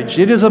marriage.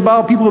 It is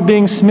about people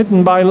being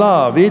smitten by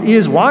love.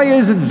 Why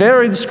is it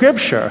there in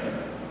Scripture?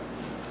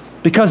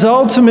 Because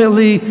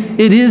ultimately,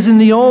 it is in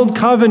the Old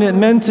Covenant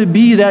meant to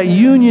be that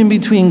union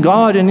between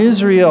God and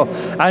Israel,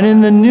 and in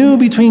the New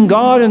between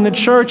God and the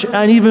church,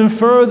 and even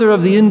further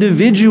of the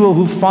individual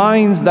who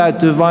finds that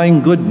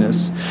divine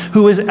goodness,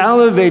 who is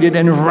elevated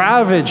and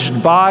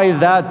ravaged by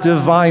that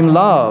divine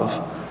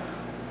love.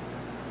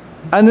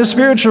 And the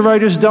spiritual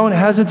writers don't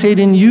hesitate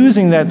in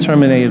using that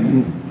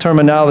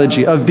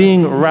terminology of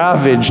being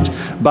ravaged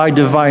by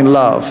divine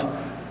love.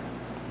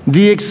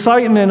 The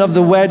excitement of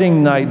the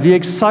wedding night, the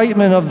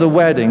excitement of the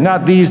wedding,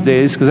 not these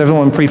days because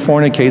everyone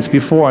pre-fornicates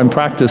before and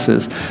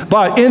practices,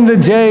 but in the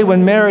day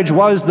when marriage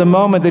was the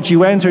moment that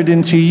you entered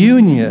into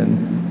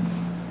union,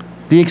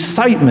 the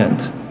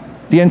excitement,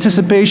 the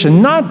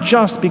anticipation, not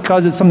just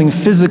because it's something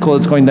physical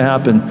that's going to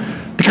happen,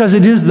 because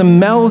it is the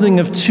melding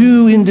of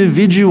two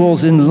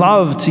individuals in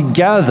love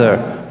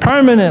together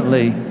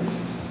permanently.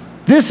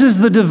 This is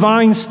the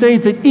divine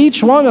state that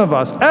each one of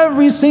us,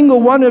 every single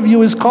one of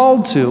you is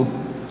called to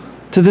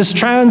this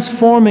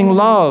transforming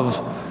love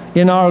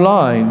in our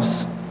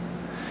lives.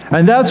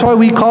 And that's why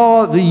we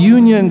call the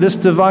union, this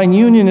divine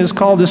union is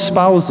called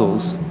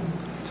espousals.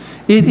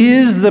 It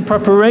is the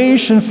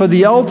preparation for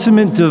the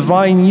ultimate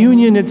divine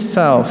union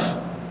itself.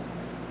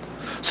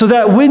 So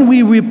that when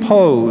we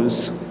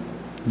repose,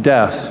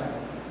 death,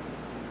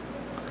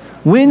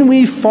 when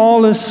we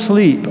fall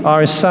asleep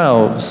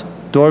ourselves,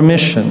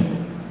 dormition,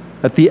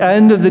 at the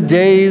end of the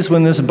days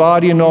when this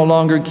body no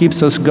longer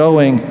keeps us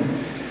going,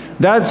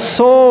 that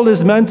soul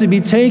is meant to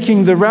be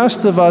taking the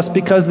rest of us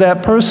because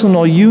that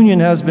personal union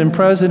has been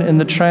present in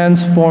the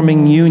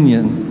transforming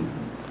union.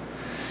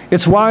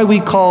 It's why we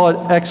call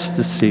it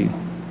ecstasy.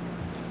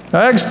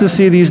 Now,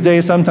 ecstasy these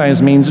days sometimes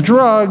means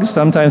drugs,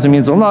 sometimes it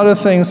means a lot of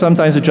things,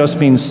 sometimes it just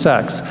means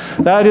sex.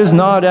 That is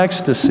not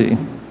ecstasy.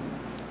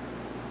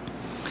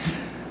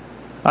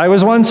 I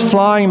was once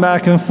flying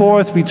back and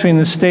forth between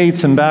the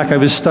States and back. I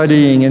was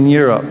studying in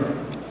Europe.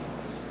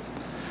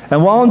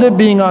 And wound up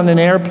being on an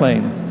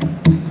airplane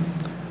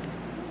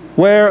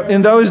where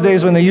in those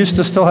days when they used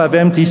to still have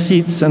empty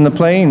seats in the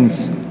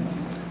planes,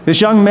 this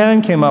young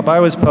man came up. I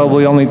was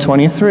probably only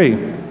 23.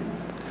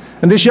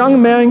 And this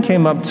young man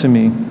came up to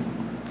me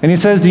and he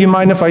says, "Do you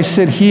mind if I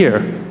sit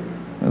here?"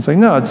 I was like,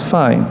 "No, it's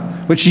fine."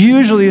 Which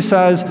usually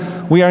says,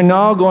 we are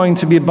now going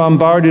to be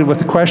bombarded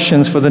with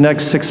questions for the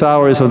next 6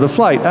 hours of the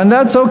flight. And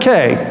that's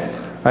okay.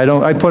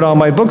 I put all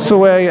my books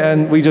away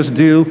and we just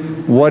do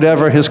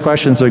whatever his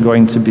questions are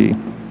going to be.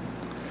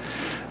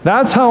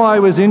 That's how I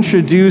was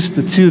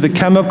introduced to the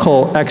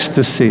chemical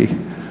ecstasy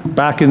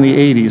back in the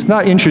 80s.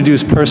 Not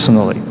introduced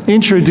personally,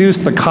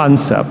 introduced the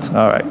concept,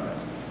 all right.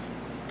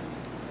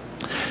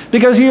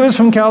 Because he was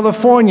from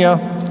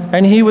California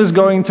and he was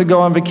going to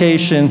go on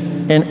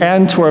vacation in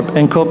Antwerp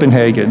and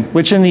Copenhagen,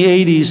 which in the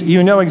 80s,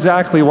 you know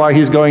exactly why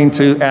he's going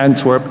to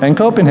Antwerp and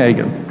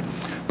Copenhagen.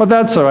 But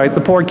that's all right,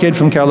 the poor kid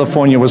from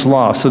California was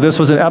lost. So this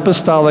was an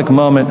apostolic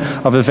moment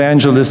of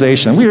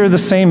evangelization. We were the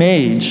same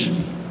age.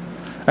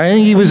 I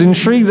think he was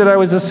intrigued that I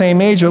was the same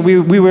age, but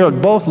we were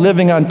both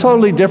living on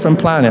totally different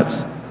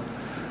planets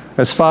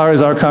as far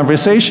as our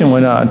conversation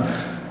went on.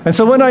 And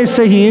so when I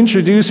say he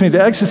introduced me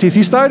to ecstasies,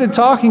 he started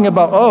talking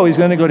about, oh, he's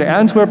going to go to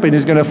Antwerp and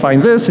he's going to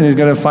find this and he's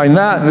going to find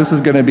that and this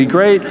is going to be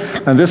great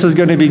and this is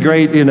going to be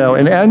great, you know,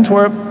 in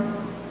Antwerp.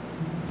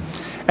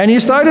 And he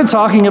started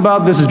talking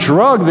about this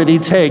drug that he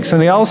takes, and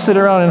they all sit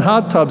around in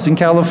hot tubs in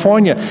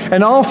California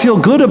and all feel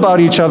good about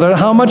each other and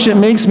how much it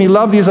makes me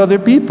love these other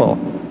people.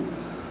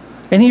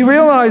 And he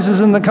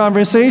realizes in the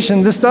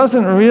conversation, this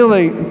doesn't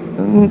really,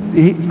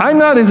 I'm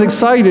not as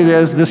excited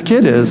as this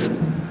kid is.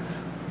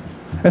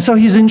 And so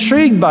he's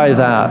intrigued by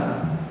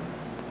that.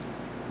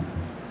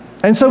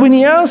 And so when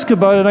he asked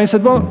about it, I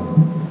said, well,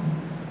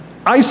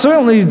 I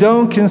certainly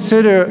don't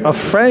consider a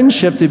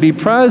friendship to be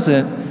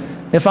present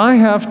if I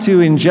have to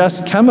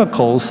ingest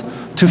chemicals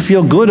to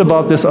feel good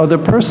about this other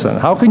person.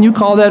 How can you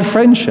call that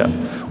friendship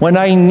when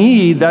I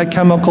need that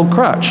chemical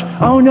crutch?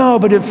 Oh no,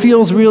 but it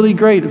feels really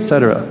great,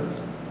 etc.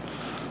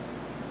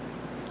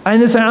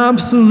 And it's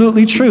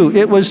absolutely true.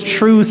 It was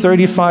true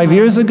 35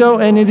 years ago,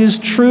 and it is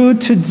true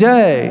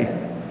today.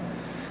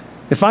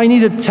 If I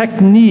need a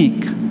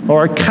technique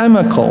or a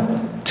chemical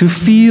to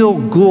feel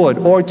good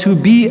or to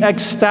be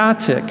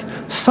ecstatic,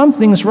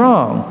 something's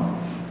wrong.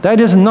 That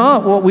is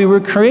not what we were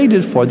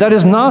created for. That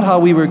is not how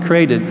we were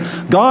created.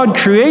 God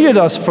created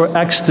us for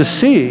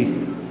ecstasy,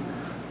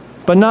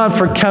 but not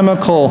for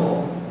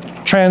chemical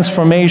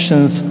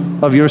transformations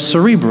of your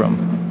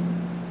cerebrum.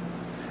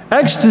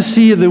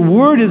 Ecstasy, the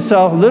word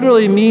itself,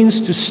 literally means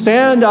to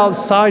stand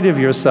outside of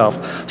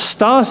yourself.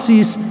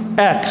 Stasis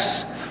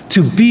ex,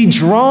 to be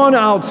drawn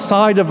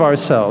outside of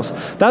ourselves.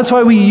 That's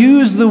why we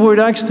use the word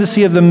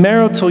ecstasy of the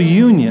marital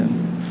union,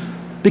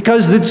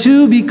 because the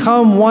two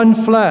become one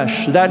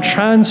flesh, that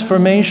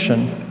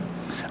transformation.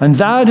 And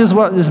that is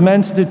what is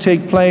meant to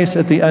take place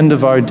at the end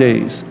of our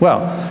days.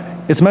 Well,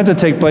 it's meant to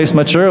take place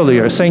much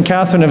earlier. St.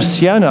 Catherine of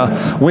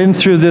Siena went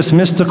through this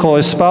mystical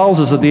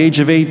espousals at the age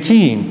of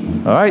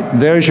 18. All right,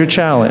 there's your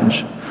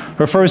challenge.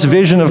 Her first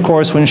vision, of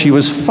course, when she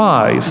was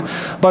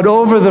 5. But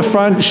over the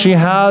front, she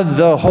had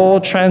the whole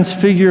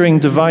transfiguring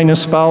divine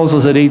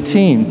espousals at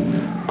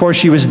 18. Of course,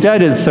 she was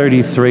dead at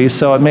 33,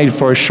 so it made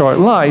for a short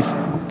life.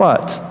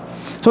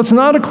 So it's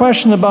not a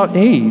question about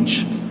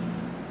age.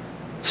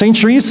 St.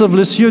 Teresa of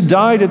Lisieux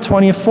died at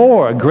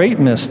 24, a great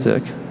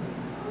mystic.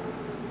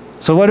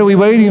 So what are we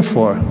waiting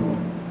for?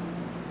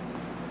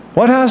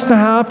 What has to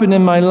happen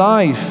in my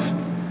life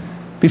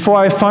before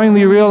I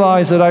finally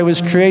realize that I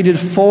was created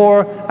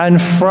for and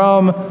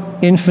from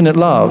infinite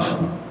love?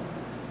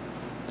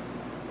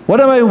 What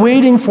am I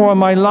waiting for in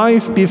my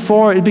life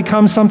before it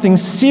becomes something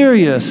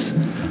serious?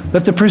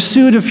 That the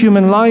pursuit of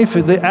human life,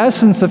 the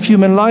essence of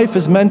human life,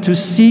 is meant to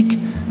seek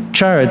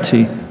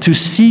charity, to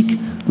seek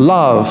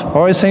love.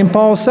 Or as St.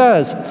 Paul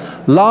says,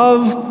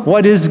 love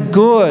what is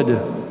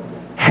good,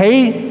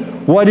 hate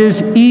what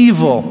is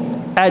evil,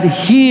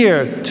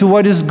 adhere to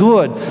what is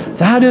good.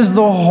 That is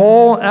the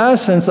whole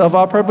essence of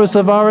our purpose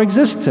of our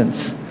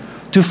existence.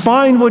 To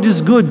find what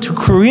is good, to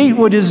create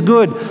what is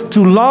good,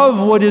 to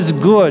love what is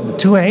good,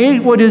 to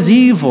hate what is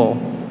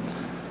evil,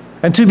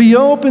 and to be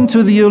open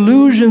to the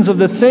illusions of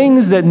the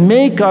things that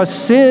make us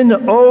sin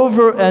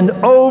over and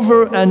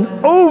over and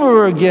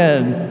over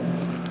again.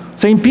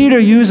 St. Peter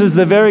uses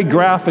the very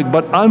graphic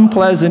but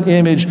unpleasant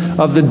image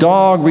of the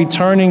dog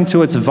returning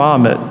to its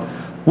vomit.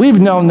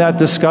 We've known that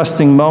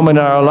disgusting moment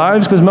in our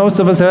lives because most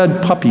of us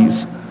had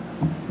puppies.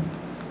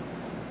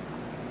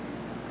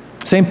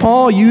 St.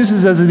 Paul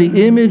uses as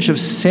the image of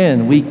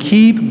sin. We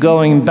keep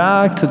going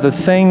back to the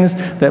things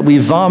that we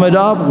vomit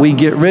up, we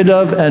get rid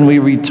of, and we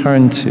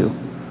return to.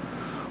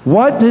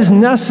 What is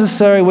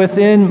necessary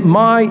within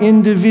my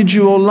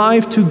individual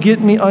life to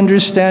get me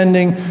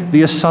understanding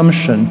the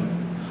Assumption,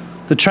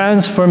 the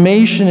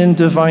transformation in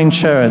divine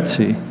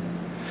charity?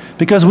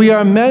 Because we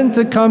are meant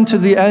to come to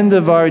the end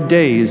of our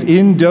days,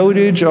 in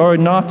dotage or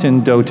not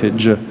in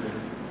dotage,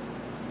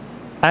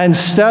 and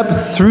step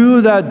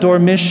through that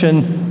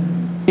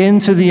dormition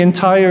into the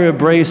entire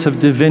embrace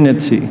of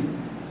divinity.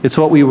 It's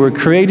what we were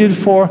created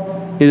for,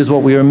 it is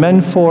what we are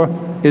meant for,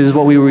 it is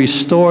what we were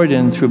restored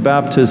in through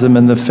baptism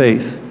and the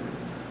faith.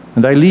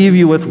 And I leave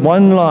you with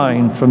one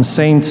line from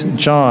St.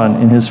 John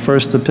in his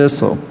first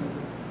epistle.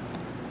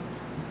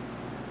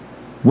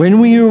 When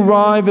we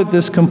arrive at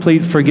this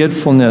complete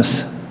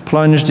forgetfulness,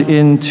 plunged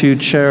into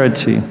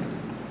charity,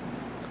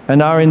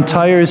 and our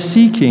entire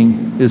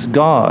seeking is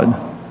God,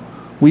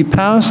 we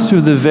pass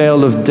through the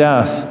veil of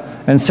death,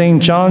 and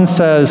St. John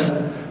says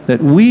that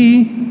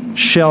we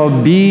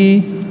shall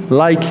be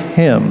like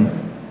him.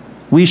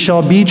 We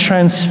shall be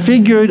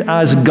transfigured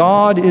as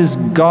God is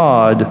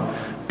God,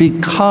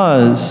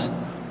 because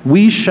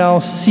we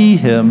shall see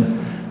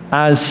him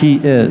as he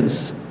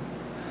is.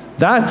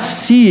 That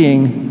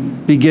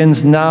seeing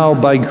begins now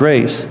by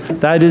grace.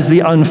 That is the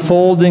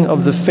unfolding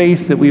of the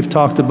faith that we've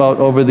talked about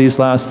over these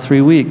last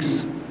 3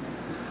 weeks.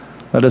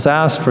 Let us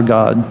ask for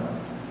God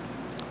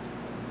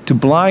to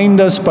blind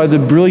us by the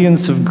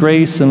brilliance of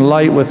grace and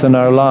light within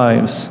our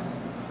lives,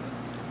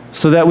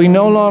 so that we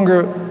no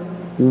longer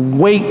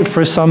wait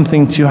for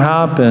something to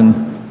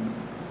happen,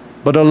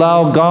 but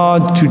allow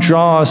God to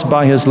draw us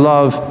by his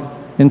love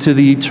into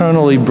the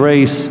eternal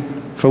embrace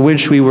for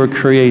which we were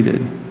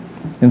created.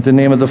 In the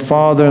name of the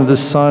Father, and of the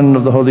Son, and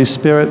of the Holy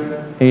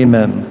Spirit,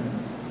 amen.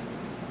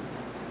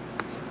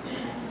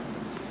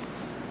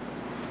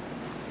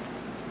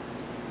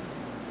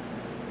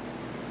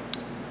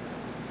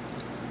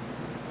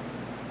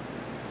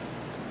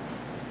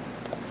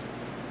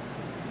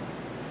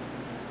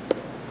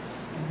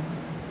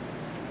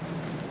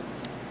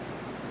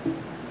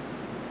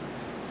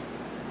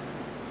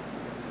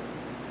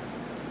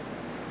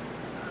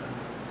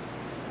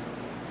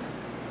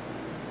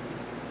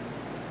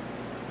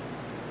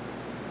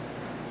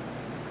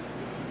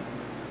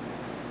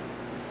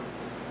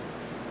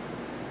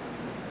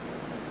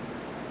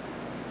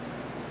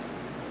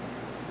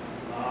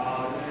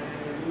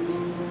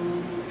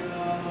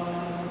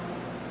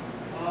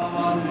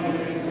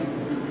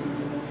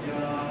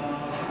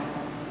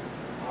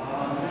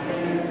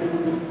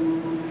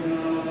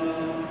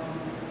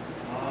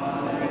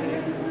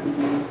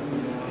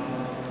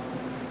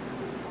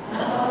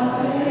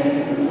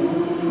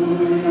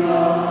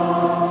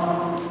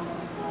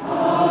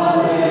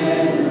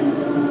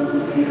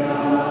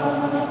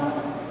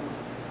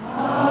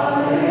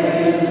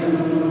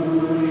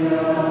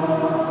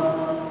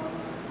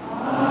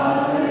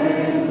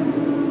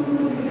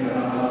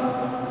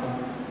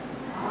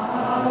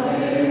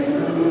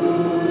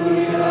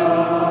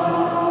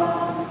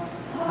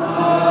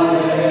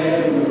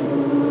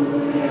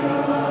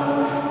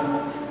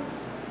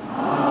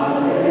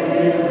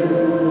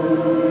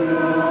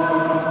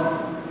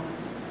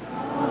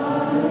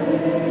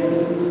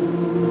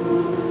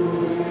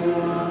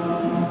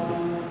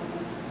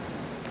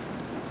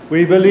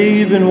 We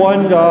believe in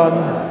one God,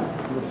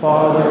 the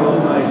Father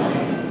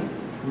Almighty,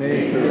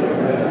 maker of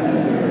heaven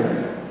and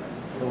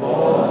earth, of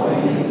all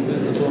things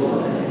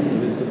visible and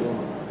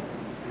invisible.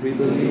 We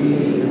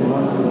believe in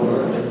one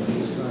Lord,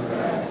 Jesus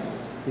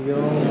Christ, the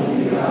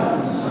only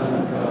begotten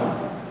Son of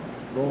God,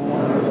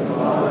 born of the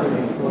Father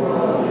before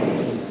all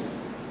ages,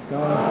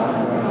 God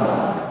from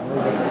God,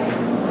 light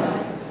from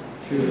light,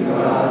 true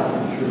God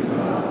from true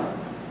God,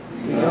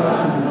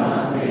 begotten,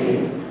 not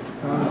made,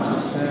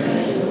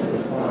 consubstantial with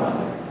the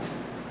Father.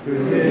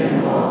 Through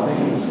him all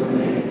things were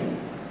made.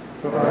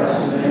 For our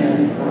sin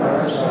and for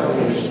our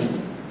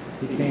salvation,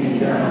 he came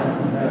down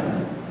from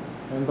heaven,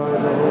 and by the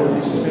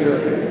Holy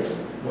Spirit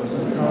was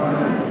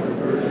incarnate of the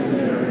Virgin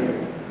Mary,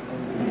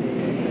 and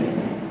became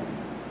man.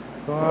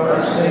 For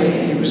our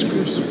sake he was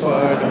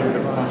crucified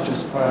under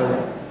Pontius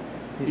Pilate.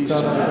 He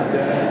suffered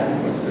death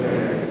and was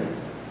buried,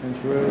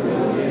 and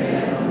rose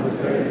again on the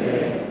third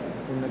day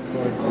in the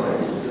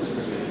course of the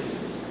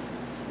Scriptures.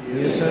 He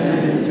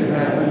ascended into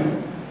heaven,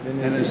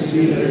 and is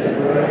seated at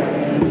the right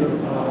hand of the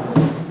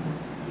Father.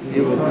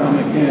 He will come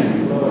again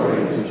in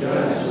glory to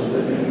judge the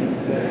living and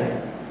the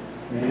dead,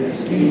 and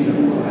his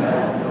kingdom will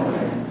have no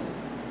end.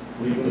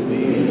 We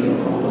believe in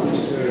the Holy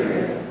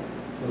Spirit,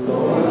 the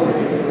Lord, the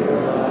giver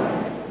of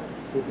life,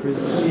 who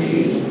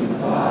proceeds from the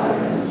Father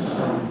and the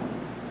Son,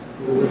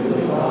 who with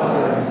the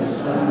Father and the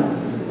Son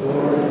is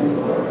adored and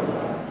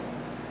glorified,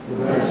 who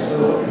has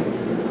spoken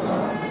through the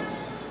prophets.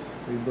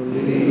 We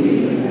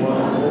believe in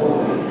one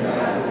holy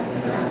Catholic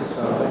and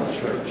Apostolic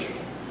Church.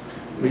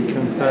 We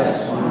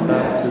confess one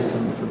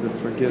baptism for the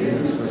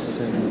forgiveness of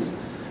sins,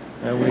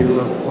 and we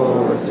look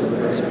forward to the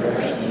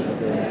resurrection of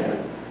the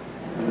dead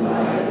and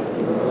life of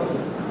the world to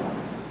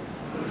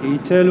come.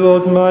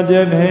 Itelot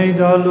madev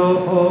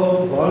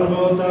heidaloho,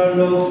 valmot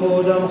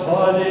aloho dam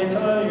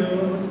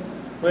chadetayut,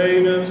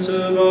 Wainum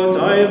sugo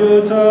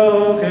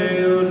taibuta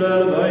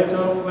keulal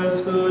baitach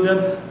wespudem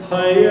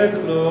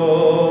hayek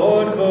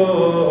Lord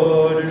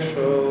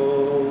Kodesho.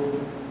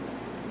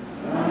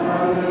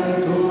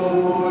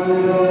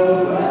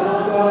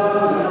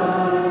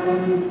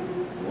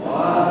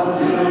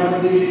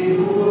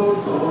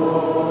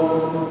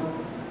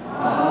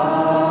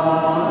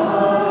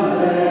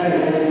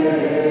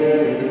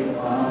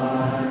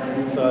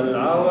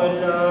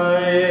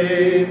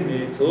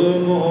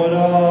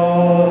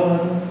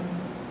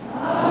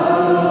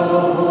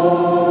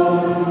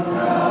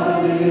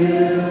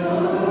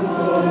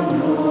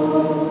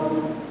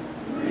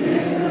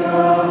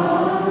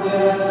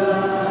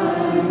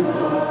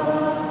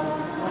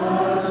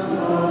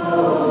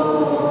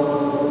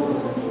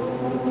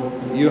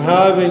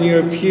 In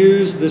your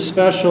pews the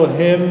special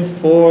hymn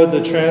for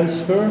the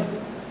transfer,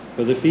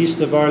 for the Feast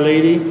of Our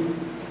Lady.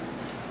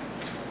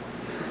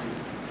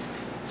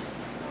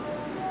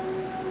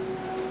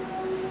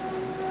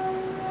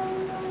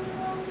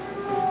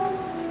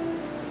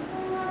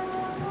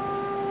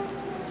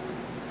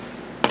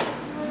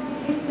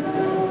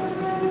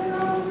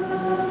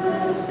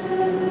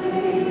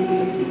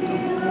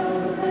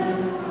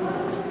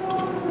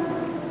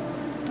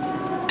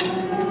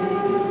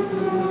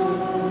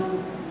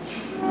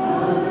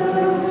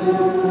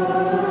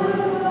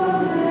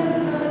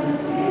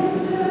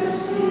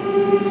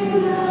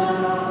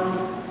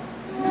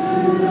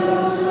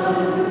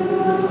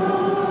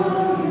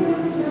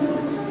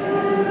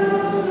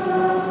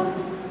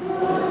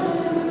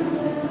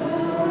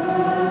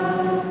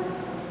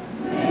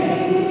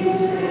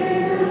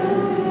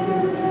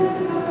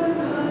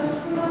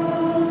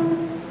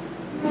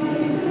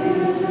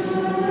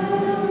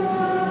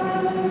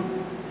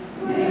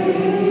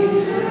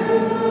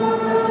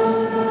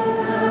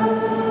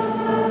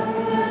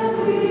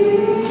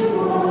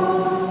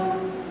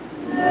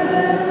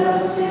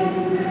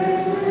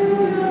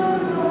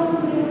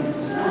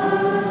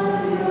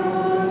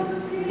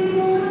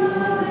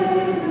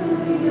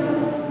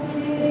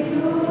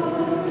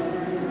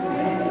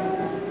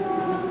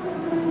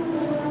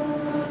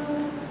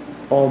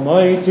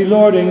 Almighty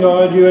Lord and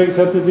God, you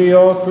accepted the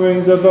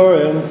offerings of our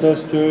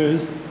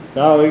ancestors.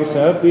 Now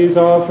accept these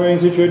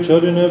offerings which your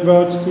children have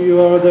brought to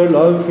you out of their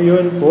love for you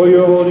and for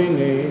your holy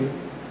name.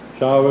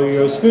 Shower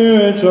your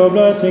spiritual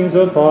blessings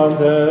upon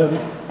them,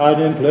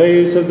 and in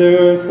place of their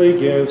earthly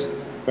gifts,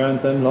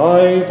 grant them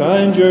life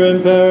and your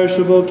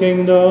imperishable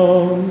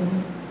kingdom.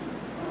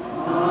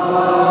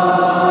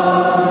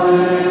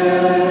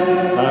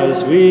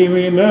 As we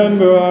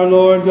remember our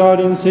Lord God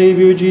and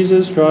Savior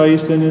Jesus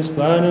Christ and his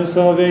plan of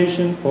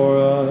salvation for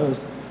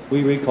us,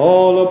 we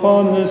recall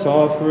upon this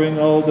offering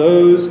all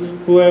those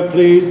who have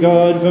pleased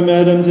God from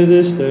Adam to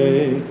this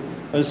day,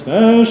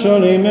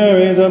 especially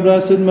Mary, the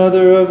Blessed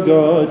Mother of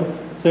God,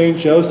 Saint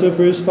Joseph,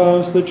 her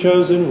spouse, the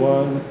chosen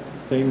one,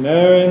 Saint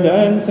Marin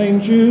and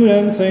Saint Jude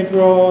and Saint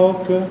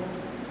Roch.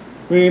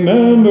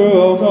 Remember,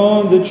 O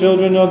God, the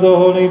children of the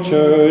Holy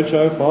Church,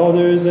 our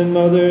fathers and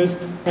mothers,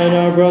 and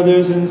our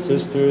brothers and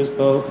sisters,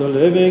 both the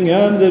living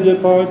and the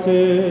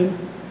departed,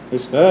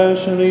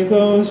 especially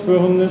those for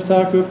whom the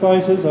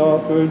sacrifice is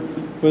offered,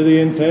 for the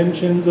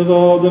intentions of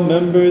all the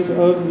members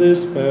of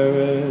this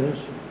parish.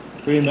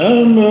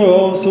 Remember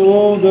also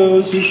all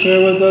those who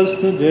share with us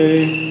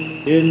today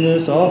in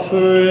this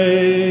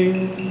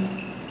offering.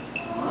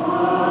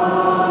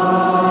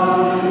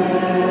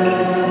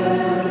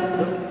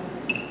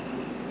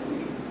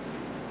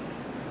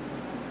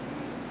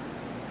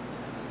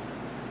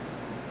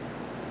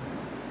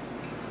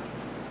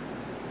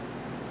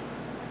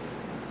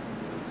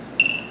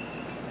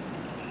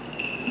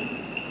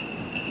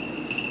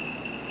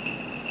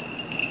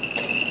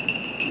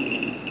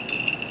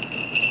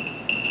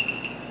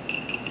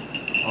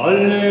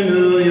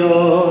 Alleluia.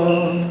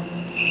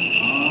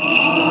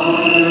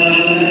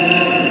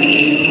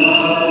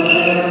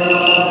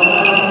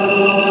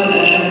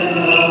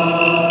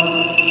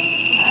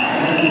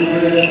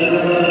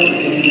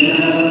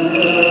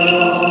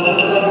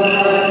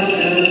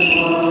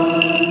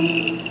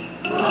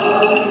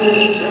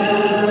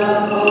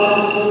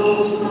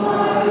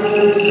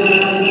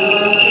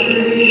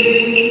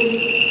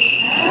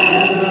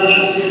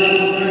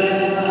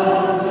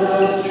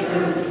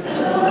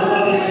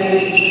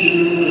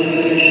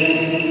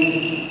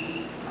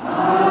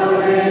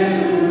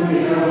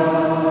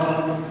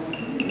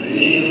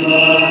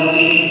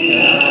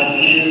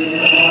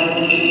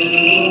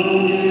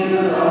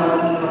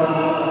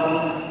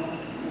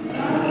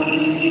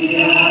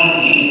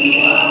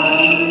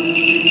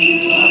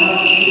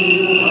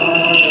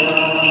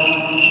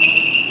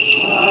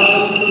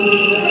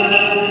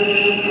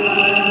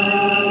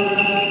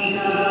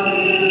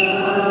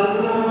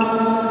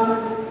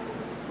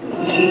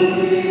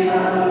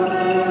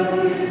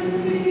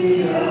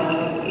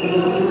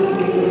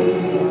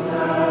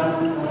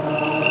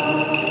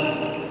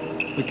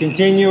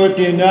 Continue with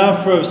the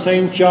anaphora of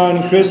St.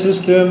 John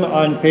Chrysostom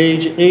on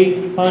page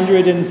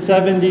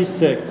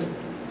 876.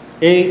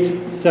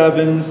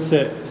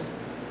 876.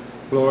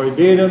 Glory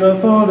be to the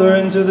Father,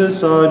 and to the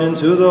Son, and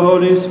to the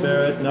Holy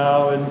Spirit,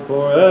 now and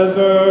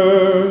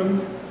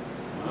forever.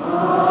 Amen.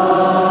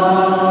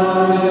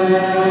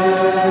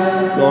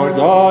 Lord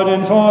God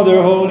and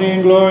Father, holy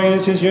and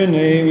glorious is your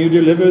name. You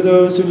deliver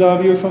those who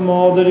love you from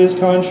all that is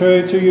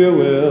contrary to your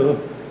will.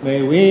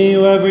 May we,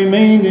 who have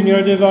remained in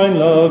your divine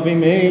love, be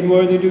made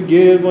worthy to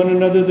give one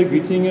another the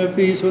greeting of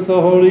peace with a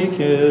holy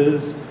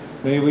kiss.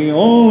 May we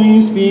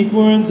always speak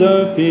words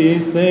of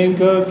peace, think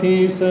of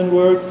peace, and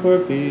work for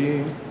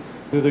peace.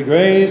 Through the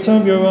grace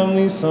of your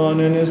only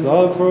Son and his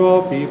love for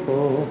all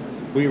people,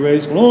 we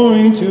raise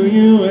glory to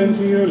you and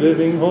to your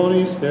living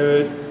Holy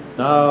Spirit,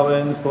 now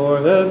and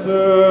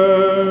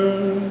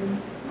forever.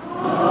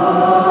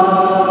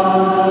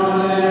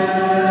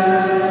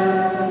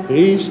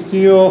 Peace to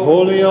your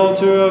holy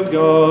altar of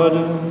God.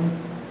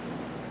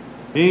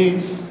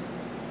 Peace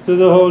to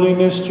the holy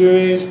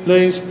mysteries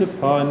placed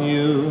upon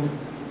you.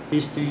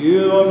 Peace to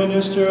you, O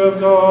minister of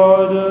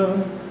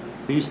God.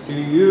 Peace to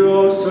you,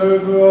 O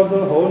server of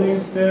the Holy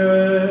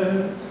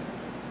Spirit.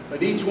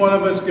 Let each one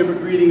of us give a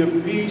greeting of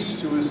peace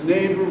to his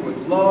neighbor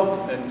with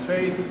love and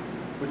faith,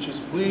 which is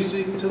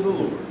pleasing to the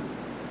Lord.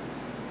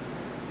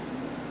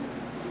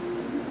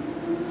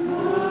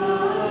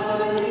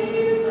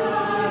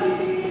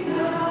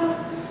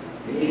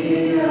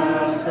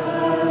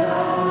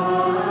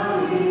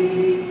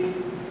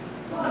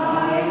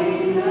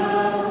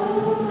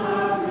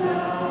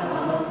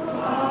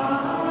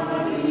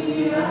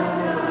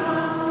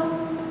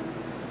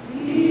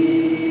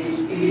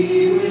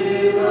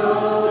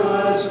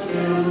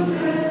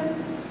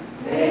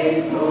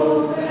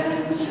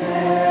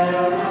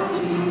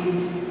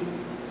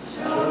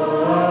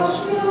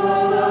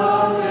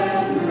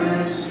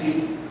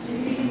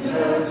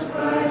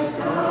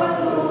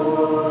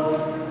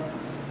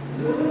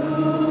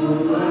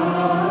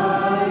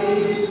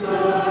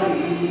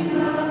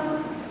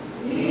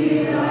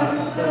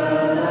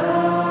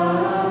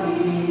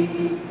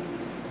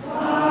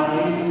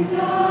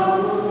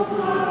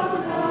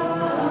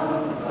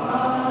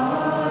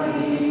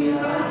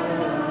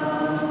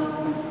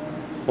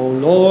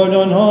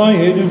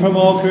 From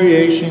all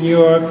creation,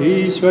 you are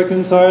peace,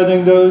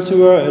 reconciling those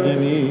who are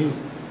enemies.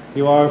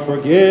 You are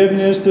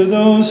forgiveness to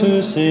those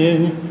who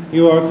sin.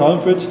 You are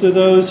comfort to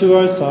those who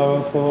are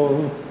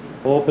sorrowful.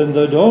 Open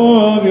the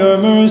door of your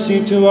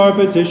mercy to our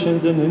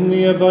petitions, and in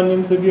the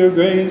abundance of your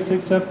grace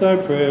accept our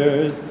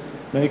prayers.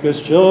 Make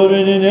us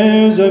children and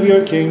heirs of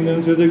your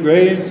kingdom through the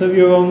grace of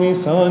your only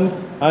Son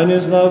and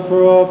his love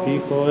for all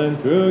people, and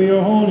through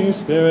your Holy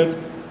Spirit,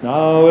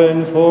 now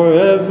and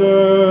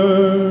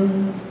forever.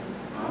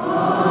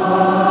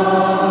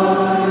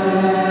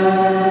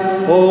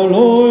 O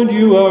Lord,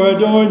 you are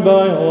adored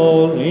by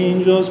all.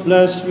 Angels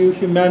bless you,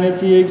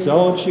 humanity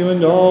exalts you,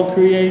 and all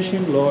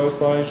creation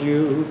glorifies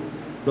you.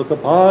 Look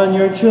upon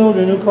your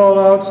children who call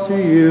out to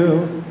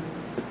you.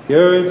 With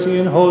purity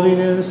and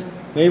holiness,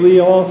 may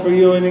we offer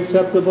you an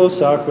acceptable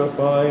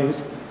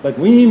sacrifice, that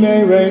we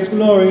may raise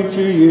glory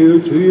to you,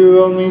 to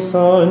your only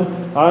Son,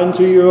 and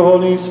to your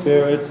Holy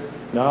Spirit,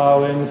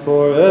 now and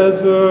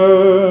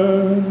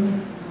forever.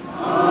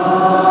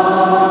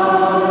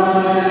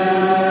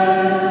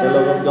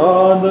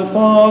 God the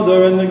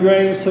Father, and the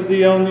grace of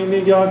the only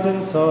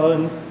begotten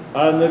Son,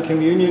 and the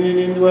communion and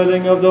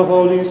indwelling of the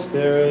Holy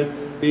Spirit,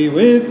 be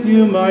with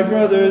you, my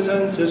brothers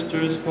and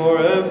sisters,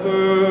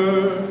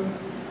 forever.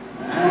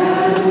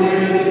 And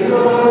with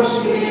your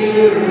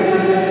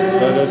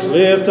spirit. Let us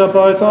lift up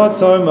our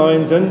thoughts, our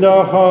minds, and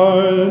our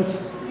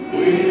hearts.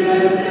 We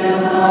lift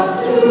them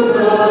up to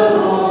the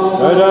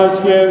Lord. Let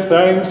us give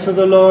thanks to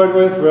the Lord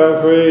with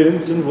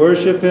reverence and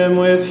worship him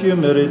with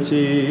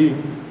humility.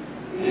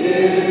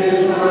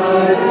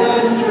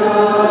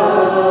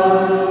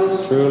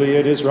 Truly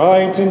it is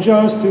right and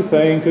just to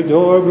thank,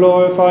 adore,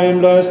 glorify, and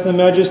bless the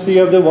majesty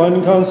of the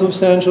one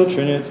consubstantial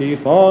Trinity,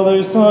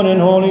 Father, Son, and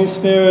Holy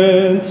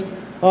Spirit,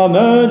 a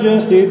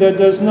majesty that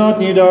does not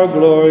need our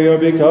glory or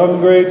become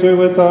greater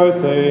with our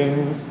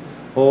thanks.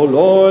 O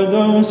Lord,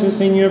 those who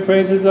sing your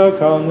praises are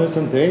countless,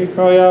 and they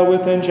cry out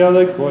with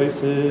angelic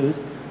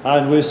voices,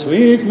 and with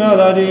sweet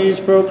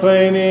melodies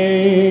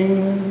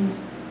proclaiming,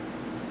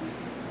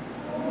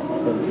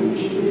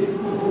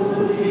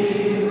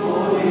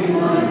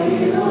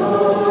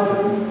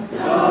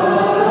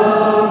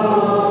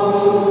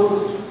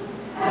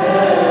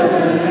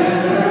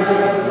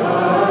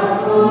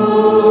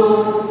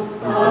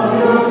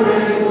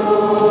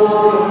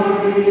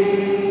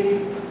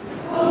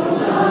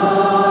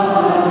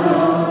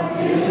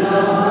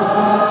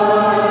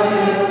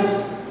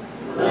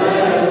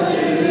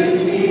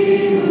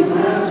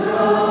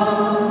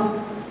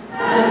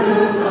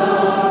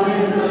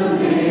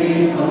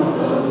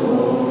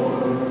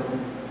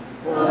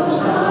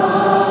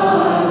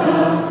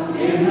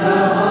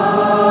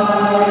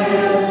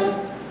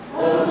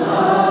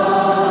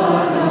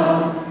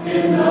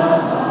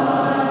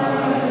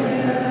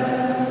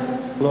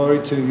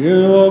 to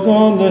you, O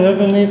God, the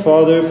Heavenly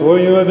Father, for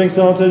you have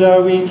exalted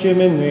our weak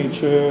human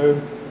nature.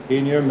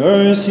 In your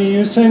mercy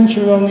you sent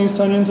your only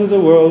Son into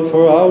the world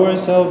for our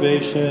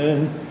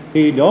salvation.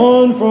 He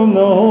dawned from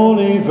the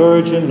Holy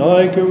Virgin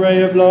like a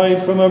ray of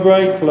light from a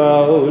bright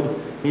cloud.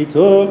 He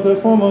took the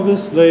form of a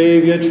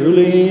slave, yet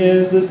truly he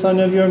is the Son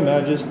of your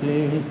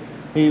majesty.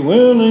 He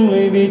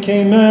willingly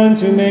became man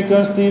to make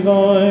us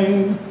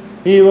divine.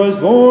 He was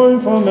born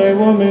from a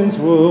woman's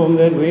womb,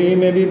 that we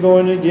may be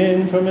born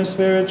again from a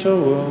spiritual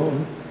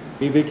womb.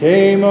 He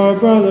became our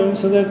brother,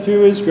 so that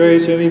through his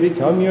grace we may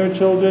become your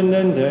children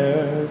and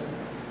heirs.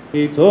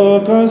 He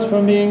took us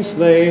from being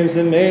slaves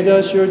and made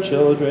us your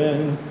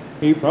children.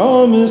 He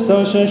promised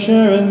us a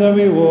share in the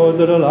reward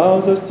that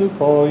allows us to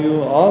call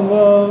you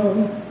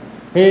Abba.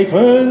 He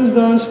cleansed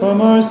us from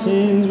our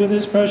sins with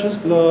his precious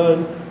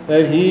blood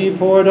that he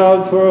poured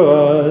out for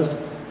us.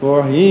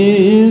 For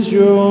he is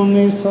your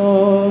only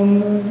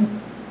Son,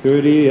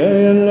 Kyrie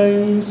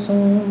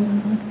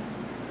eleison.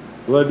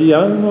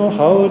 V'diano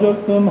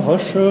haudakum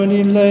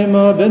hashoni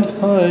lema ben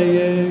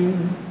haye.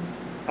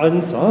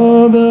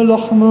 Ansab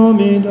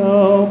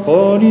l'achmamida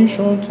qari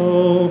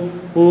shoto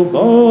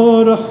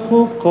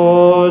ubarakhu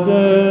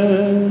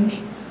qadesh.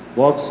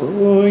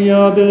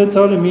 Waksuya bil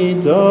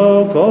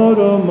talmida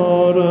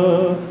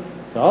karamara.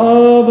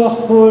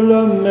 Sabachu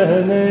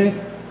lamehne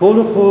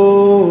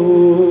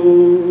kulchu.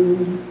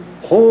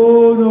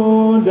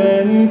 خونو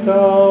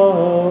دنیتا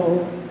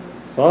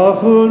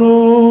فخرو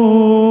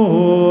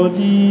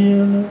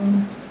دیل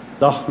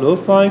دخلو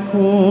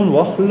فایکون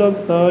وخلق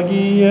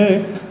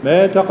ثاگیه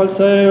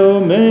متقسیو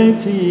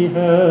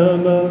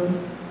متیهم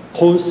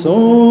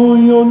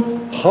خصویون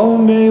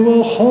حومي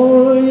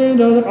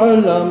وخاين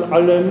العالم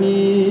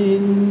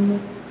عالمين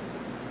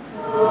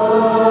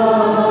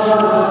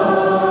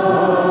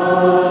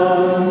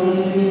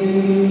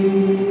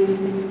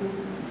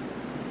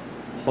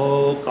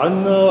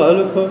عنا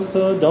الكأس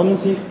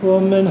دمزح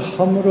ومن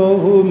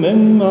حمره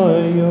من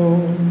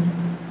معيون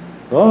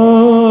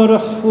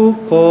بارخ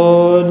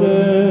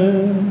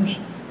قادش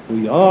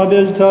ويا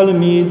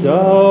بالتلميذ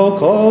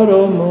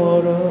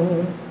كارمارا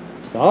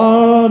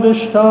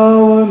صابشتا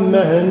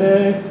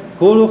ومهنه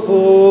كل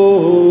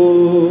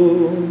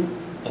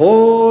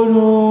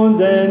خون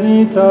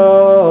دنيتا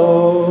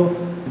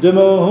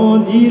دمو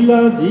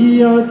ديلا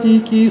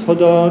دياتي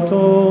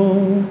خداتو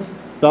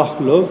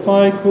دخلو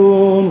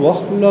فايكون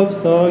وخلب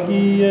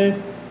ساقية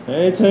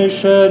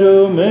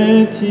اتشارو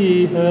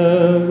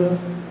متيهب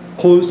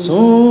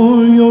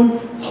خصويون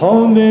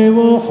حامي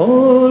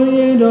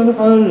وحايد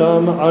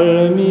العالم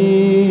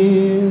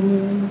عالمين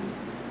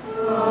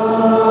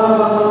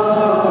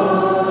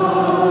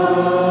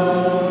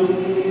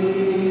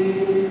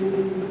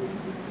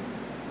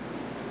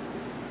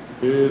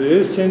Do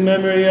this in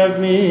memory of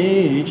me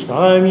each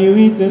time you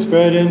eat this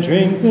bread and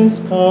drink this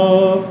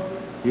cup.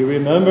 You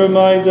remember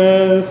my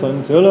death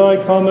until I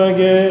come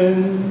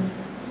again.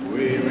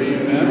 We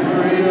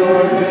remember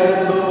your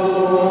death, O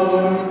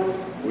Lord.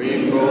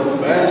 We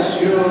profess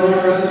your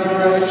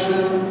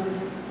resurrection.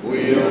 We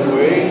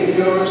await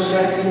your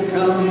second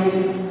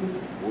coming.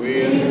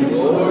 We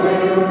implore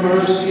your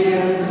mercy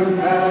and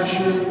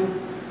compassion.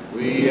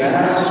 We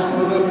ask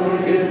for the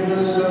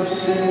forgiveness of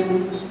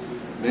sins.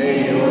 May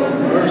your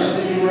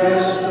mercy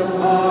rest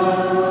upon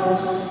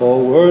us. O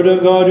Word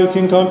of God, who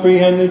can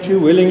comprehend that you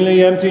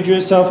willingly emptied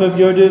yourself of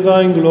your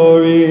divine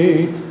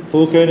glory,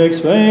 who can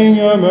explain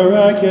your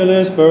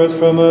miraculous birth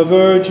from a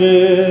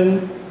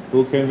virgin,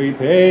 Who can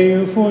repay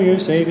you for your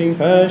saving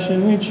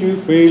passion which you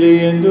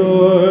freely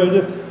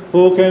endured?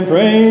 Who can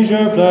praise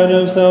your plan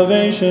of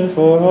salvation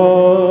for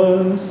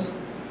us?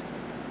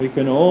 We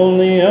can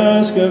only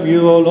ask of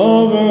you, O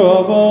lover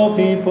of all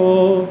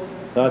people,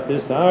 that the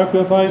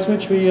sacrifice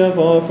which we have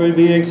offered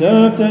be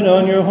accepted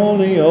on your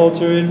holy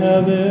altar in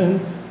heaven,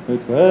 the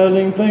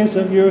dwelling place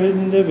of your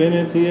hidden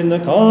divinity in the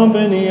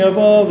company of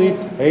all the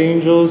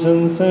angels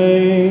and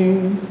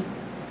saints.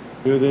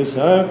 Through this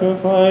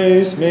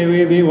sacrifice may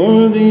we be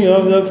worthy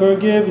of the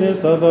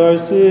forgiveness of our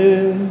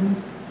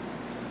sins.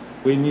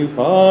 When you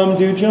come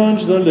to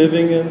judge the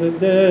living and the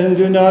dead,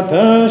 do not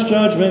pass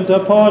judgment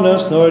upon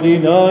us, nor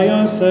deny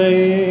us,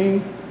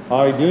 saying,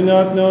 I do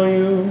not know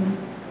you.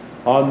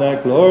 On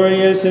that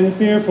glorious and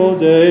fearful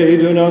day,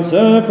 do not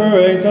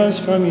separate us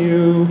from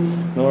you,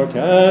 nor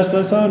cast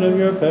us out of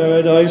your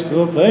paradise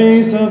to a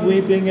place of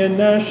weeping and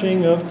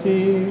gnashing of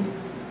teeth.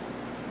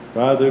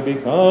 Rather,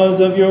 because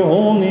of your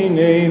holy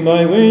name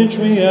by which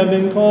we have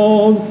been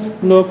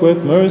called, look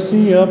with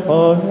mercy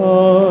upon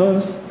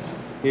us.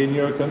 In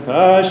your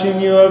compassion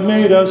you have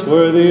made us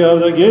worthy of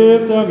the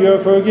gift of your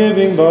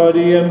forgiving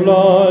body and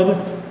blood.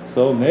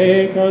 So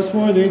make us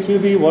worthy to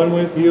be one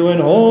with you in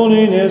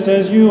holiness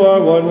as you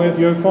are one with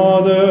your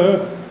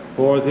Father.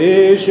 For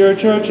this your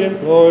church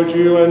implored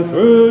you, and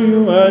through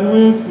you and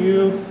with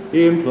you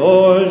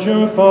implores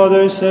your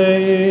Father,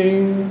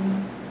 saying,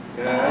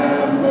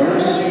 Have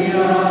mercy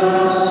on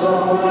us,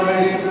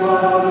 Almighty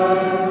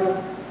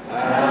Father.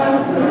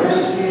 Have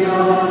mercy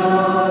on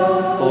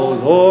us. O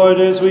Lord,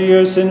 as we,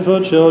 your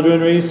sinful children,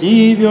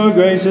 receive your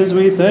graces,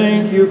 we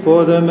thank you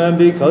for them and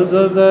because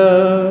of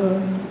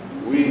them.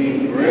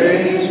 We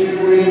praise you,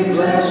 we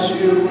bless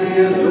you, we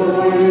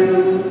adore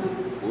you,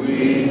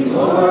 we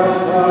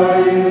glorify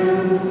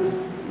you,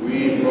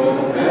 we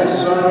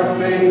profess our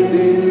faith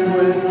in you,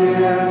 and we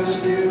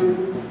ask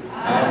you,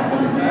 have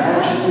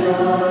compassion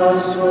on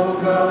us, O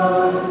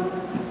God,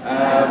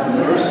 have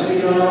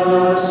mercy on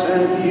us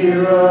and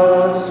hear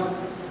us.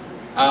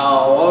 How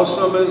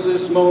awesome is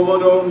this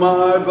moment, O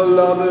my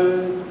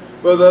beloved,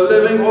 for the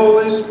living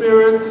Holy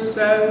Spirit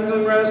descends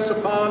and rests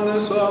upon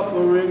this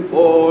offering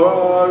for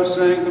our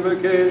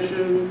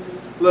sanctification.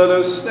 Let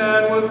us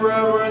stand with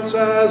reverence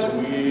as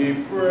we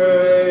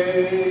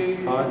pray.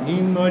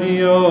 Anin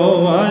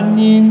Mario,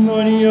 Anin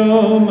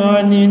Mario,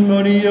 Anin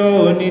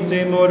Mario,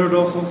 Nite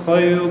Morocho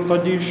Chayu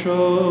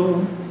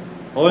Kadisho,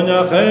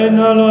 Onachen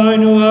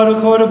Alainu Ar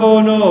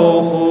Korbono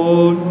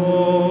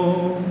Hono.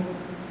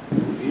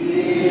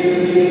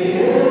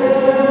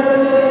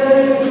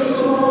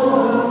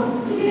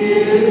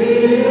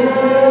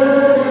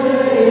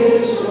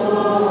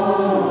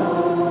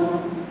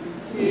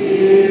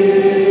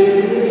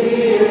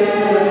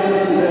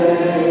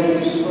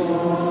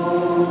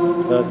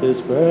 This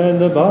bread,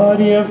 the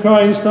body of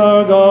Christ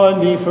our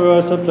God, be for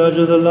us a pledge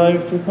of the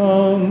life to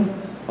come,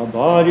 a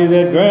body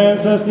that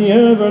grants us the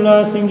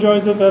everlasting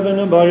joys of heaven,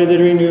 a body that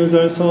renews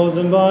our souls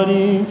and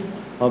bodies,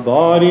 a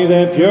body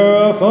that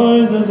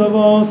purifies us of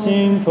all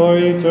sin for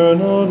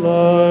eternal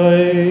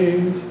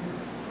life.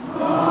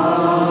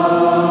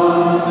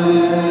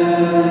 Amen.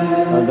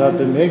 And that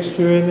the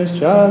mixture in this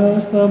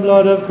chalice, the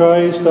blood of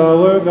Christ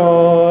our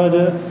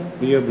God,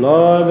 be a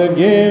blood that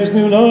gives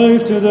new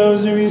life to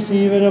those who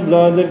receive it, a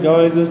blood that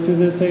guides us to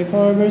the safe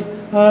harbors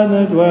and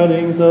the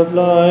dwellings of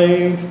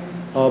light,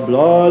 a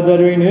blood that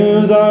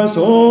renews our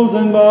souls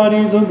and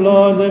bodies, a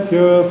blood that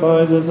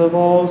purifies us of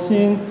all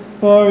sin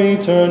for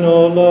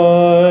eternal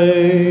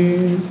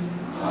life.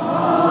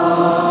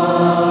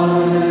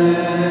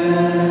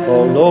 Amen.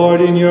 O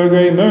Lord, in your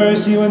great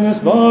mercy, when this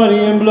body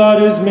and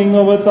blood is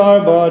mingled with our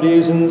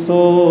bodies and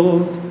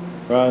souls,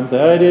 grant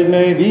that it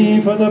may be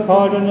for the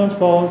pardon of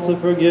faults, the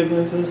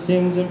forgiveness of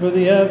sins, and for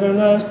the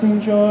everlasting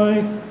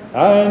joy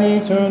and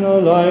eternal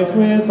life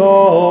with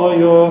all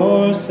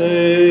your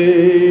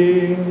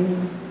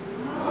saints.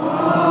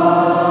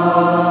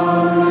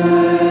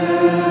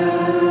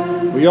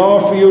 Amen. We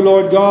offer you,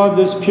 Lord God,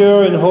 this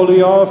pure and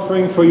holy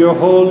offering for your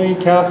holy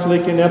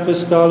Catholic and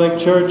Apostolic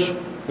Church,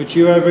 which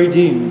you have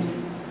redeemed.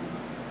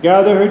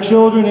 Gather her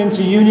children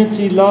into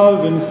unity,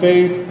 love, and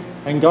faith,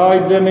 and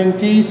guide them in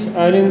peace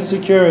and in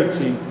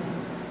security.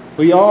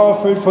 We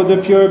offered for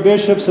the pure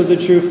bishops of the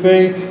true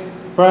faith,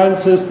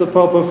 Francis, the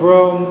Pope of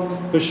Rome,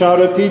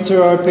 Bishara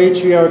Peter, our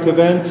Patriarch of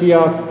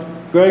Antioch,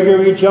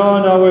 Gregory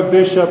John, our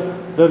Bishop,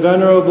 the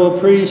venerable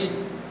priest,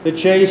 the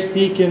chaste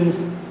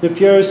deacons, the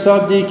pure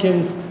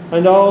subdeacons,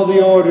 and all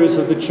the orders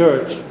of the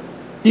Church.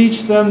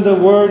 Teach them the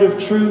word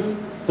of truth,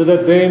 so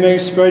that they may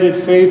spread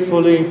it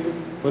faithfully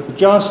with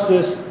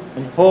justice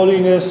and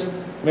holiness.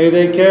 May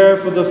they care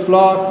for the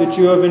flock that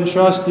you have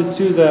entrusted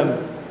to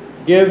them.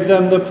 Give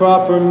them the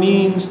proper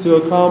means to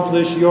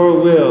accomplish your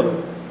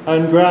will,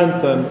 and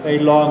grant them a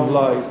long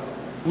life.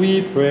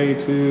 We pray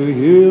to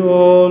you,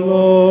 O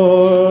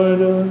Lord.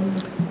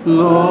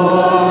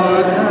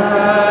 Lord,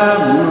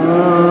 have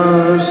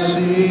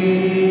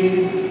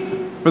mercy.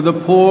 For the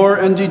poor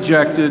and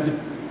dejected,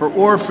 for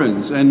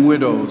orphans and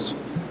widows,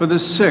 for the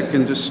sick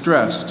and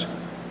distressed,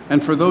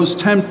 and for those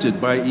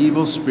tempted by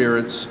evil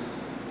spirits,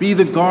 Be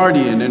the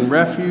guardian and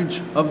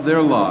refuge of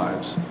their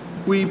lives.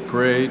 We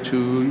pray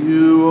to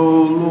you,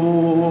 O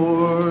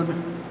Lord.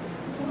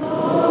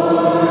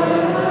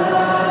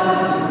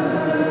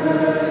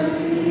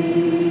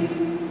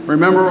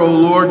 Remember, O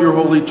Lord, your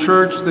holy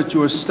church that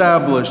you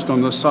established on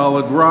the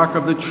solid rock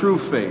of the true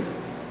faith,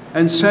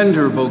 and send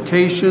her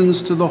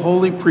vocations to the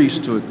holy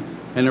priesthood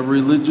and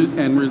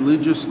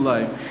religious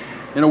life.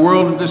 In a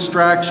world of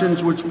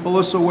distractions which pull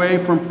us away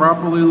from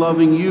properly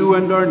loving you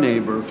and our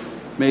neighbor,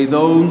 may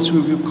those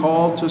who you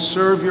called to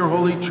serve your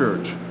holy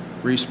church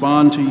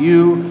respond to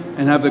you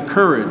and have the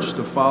courage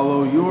to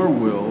follow your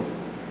will.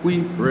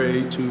 We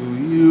pray to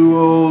you,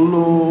 O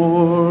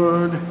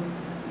Lord.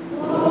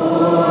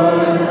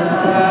 Lord,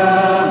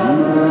 have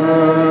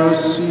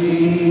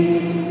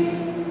mercy.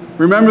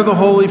 Remember the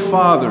holy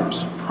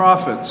fathers,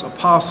 prophets,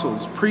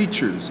 apostles,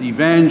 preachers,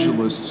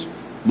 evangelists,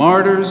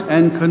 martyrs,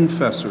 and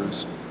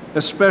confessors,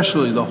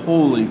 especially the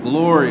holy,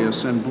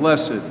 glorious, and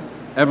blessed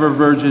ever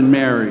Virgin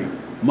Mary,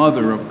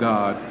 Mother of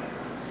God,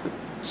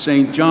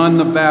 St. John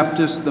the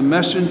Baptist, the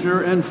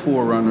messenger and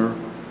forerunner,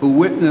 who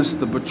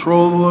witnessed the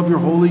betrothal of your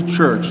holy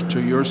church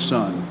to your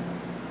Son,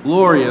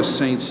 glorious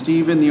St.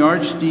 Stephen the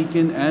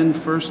archdeacon and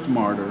first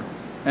martyr,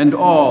 and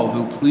all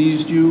who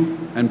pleased you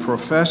and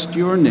professed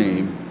your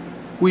name,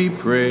 we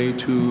pray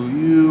to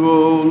you,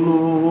 O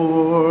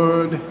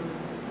Lord.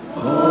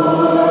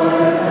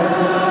 Lord,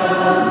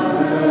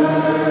 have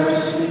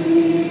mercy.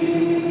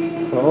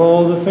 For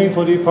all the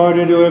faithful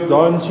departed who have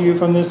gone to you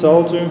from this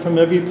altar and from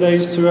every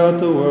place throughout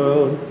the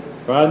world,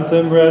 grant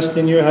them rest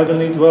in your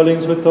heavenly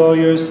dwellings with all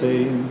your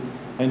saints,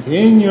 and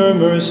in your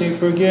mercy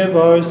forgive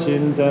our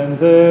sins and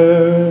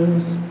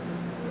theirs.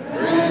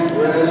 Grant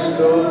rest,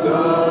 O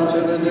God,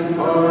 to the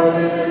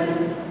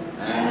departed,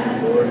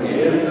 and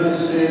forgive the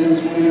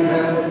sins we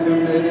have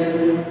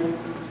committed,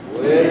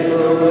 with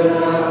or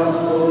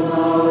without full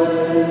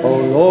knowledge. O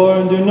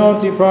Lord, do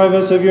not deprive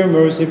us of your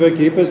mercy, but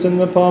keep us in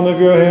the palm of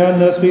your hand,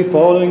 lest we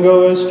fall and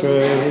go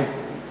astray,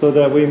 so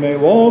that we may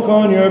walk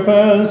on your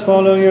paths,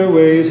 follow your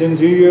ways, and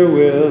do your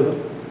will.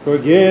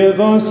 Forgive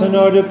us and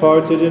our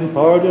departed, and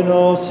pardon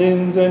all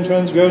sins and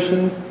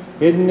transgressions,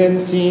 hidden and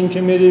seen,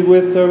 committed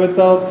with or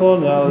without full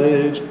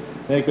knowledge.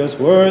 Make us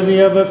worthy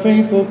of a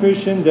faithful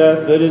Christian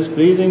death that is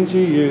pleasing to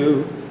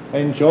you,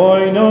 and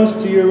join us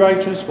to your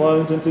righteous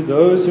ones and to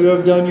those who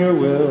have done your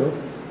will,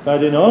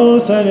 that in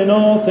us and in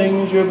all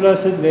things your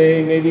blessed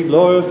name may be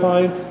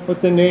glorified with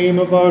the name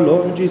of our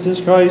Lord Jesus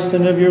Christ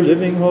and of your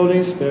living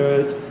Holy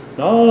Spirit,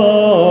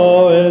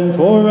 now and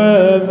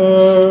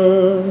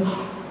forever.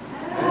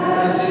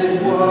 As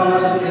it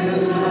was,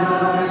 is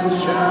now, and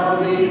shall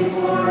be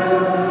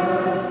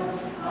forever.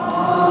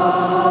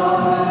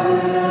 Amen.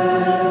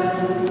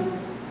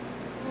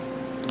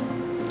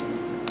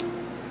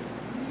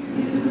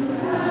 You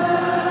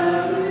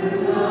have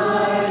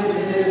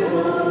united, O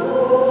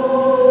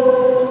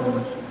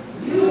Lord,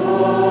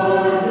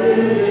 your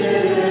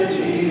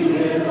divinity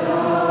with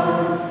our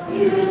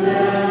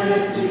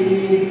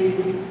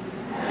humanity,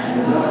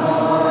 and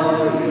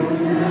our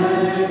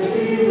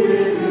humanity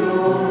with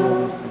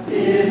your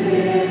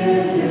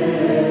divinity.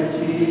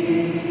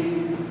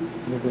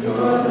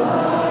 Your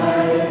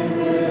life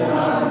with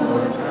our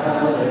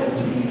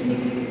mortality,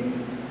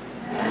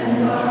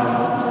 and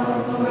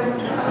our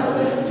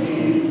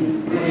mortality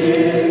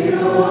with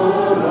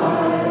your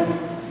life.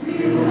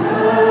 You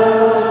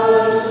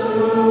have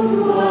assumed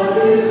what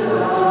is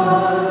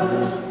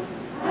ours,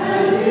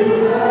 and you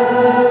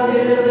have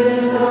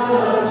given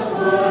us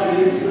what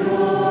is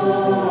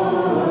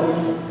yours,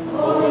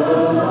 for the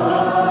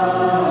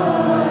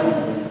life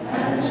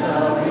and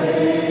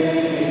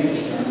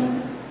salvation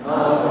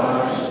of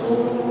our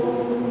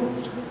souls.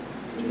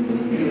 To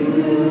you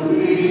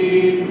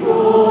be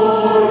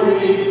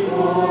glory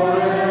forever.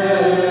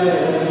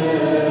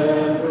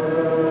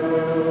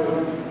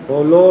 O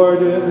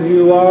Lord,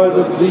 you are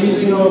the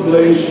pleasing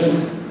oblation.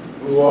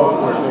 Who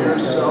offered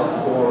yourself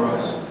for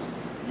us.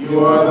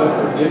 You are the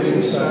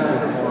forgiving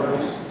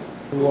sacrifice,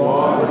 who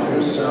offered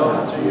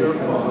yourself to your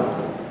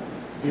Father.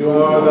 You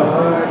are the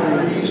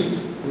high priest,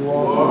 who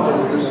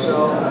offered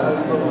yourself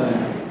as the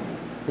Lamb.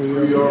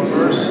 Through your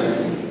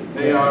mercy,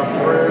 may our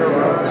prayer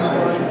rise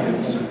like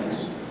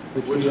incense,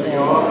 which we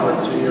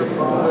offer to your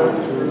Father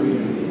through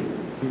you.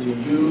 To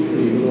you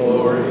be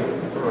glory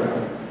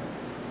forever.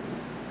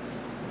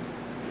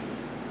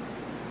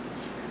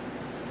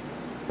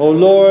 O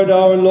Lord,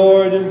 our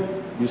Lord,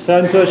 you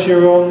sent us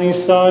your only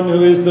Son,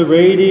 who is the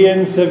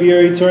radiance of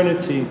your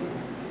eternity,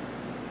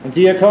 and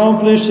he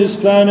accomplished his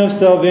plan of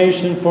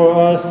salvation for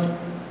us,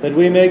 that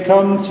we may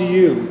come to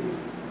you.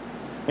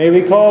 May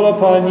we call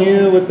upon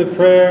you with the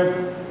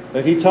prayer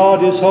that he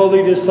taught his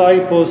holy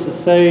disciples,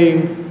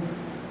 saying,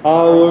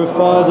 Our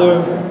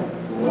Father,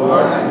 who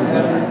art in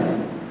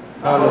heaven,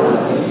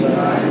 hallowed be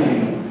thy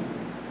name.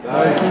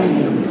 Thy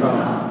kingdom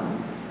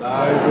come,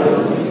 thy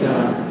will be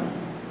done,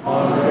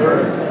 on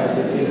earth as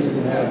it is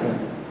in heaven.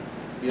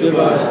 Give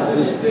us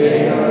this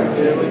day our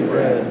daily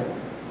bread,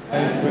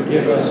 and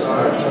forgive us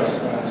our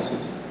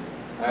trespasses,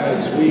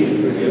 as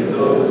we forgive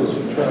those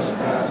who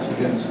trespass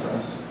against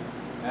us.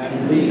 And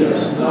and lead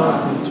us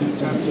not into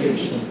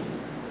temptation,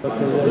 but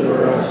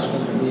deliver us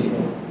from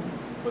evil.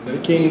 For the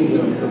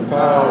kingdom, the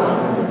power,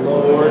 and the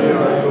glory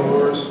are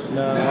yours,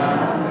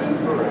 now and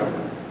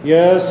forever.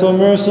 Yes, O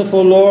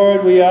merciful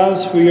Lord, we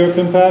ask for your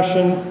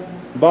compassion.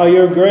 By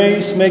your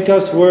grace, make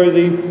us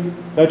worthy,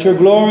 that your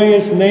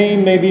glorious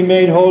name may be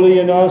made holy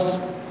in us,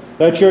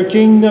 that your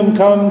kingdom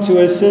come to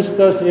assist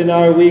us in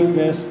our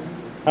weakness,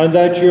 and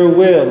that your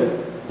will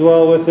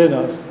dwell within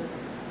us.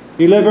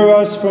 Deliver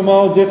us from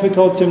all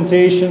difficult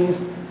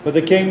temptations, for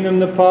the kingdom,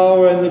 the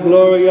power, and the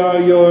glory are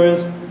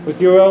yours, with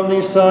your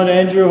only Son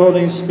and your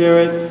Holy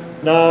Spirit,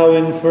 now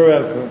and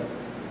forever.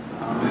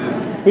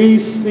 Amen.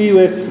 Peace be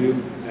with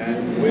you.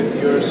 And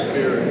with your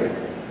spirit.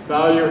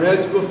 Bow your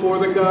heads before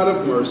the God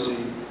of mercy,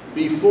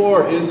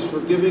 before his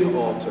forgiving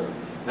altar,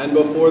 and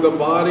before the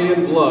body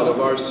and blood of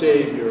our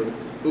Savior,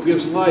 who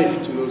gives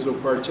life to those who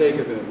partake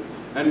of him,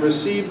 and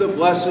receive the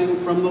blessing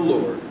from the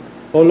Lord.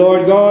 O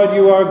Lord God,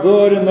 you are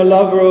good and the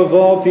lover of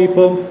all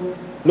people.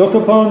 Look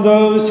upon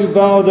those who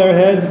bow their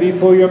heads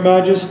before your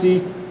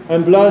majesty,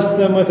 and bless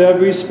them with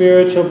every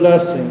spiritual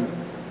blessing.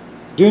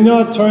 Do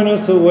not turn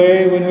us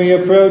away when we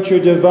approach your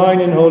divine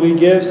and holy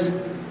gifts,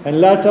 and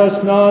let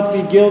us not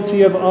be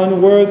guilty of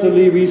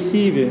unworthily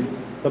receiving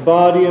the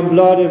body and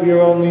blood of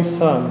your only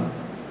Son.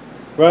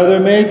 Rather,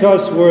 make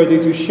us worthy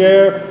to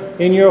share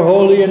in your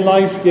holy and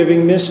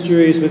life-giving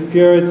mysteries with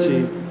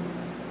purity,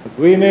 that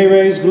we may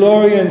raise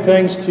glory and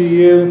thanks to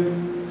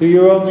you, to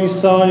your only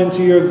Son, and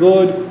to your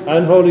good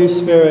and Holy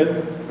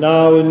Spirit,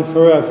 now and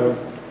forever.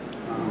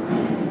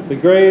 Amen. The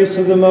grace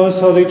of the most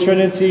Holy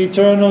Trinity,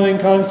 eternal and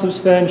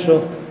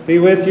consubstantial, be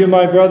with you,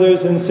 my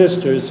brothers and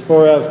sisters,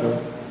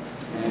 forever.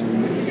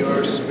 And with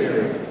your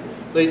spirit.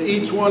 Let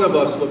each one of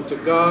us look to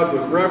God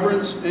with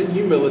reverence and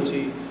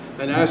humility,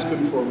 and ask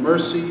him for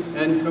mercy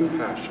and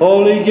compassion.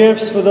 Holy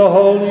gifts for the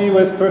holy,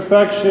 with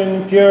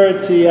perfection,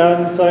 purity,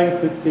 and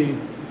sanctity.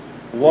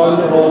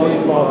 One Holy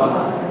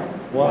Father,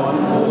 one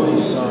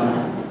Holy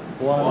Son,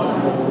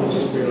 one Holy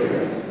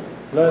Spirit.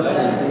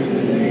 Blessed be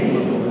the name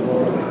of the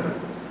Lord,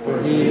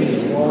 for he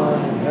is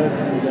one in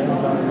heaven and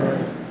on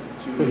earth.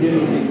 To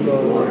him be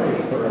glory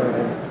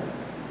forever.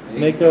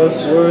 Make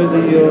us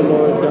worthy, O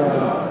Lord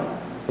God,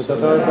 so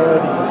that our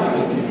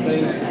bodies may be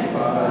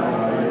sanctified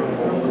by your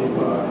holy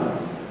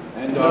blood,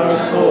 and our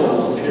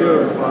souls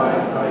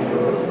purified by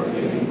your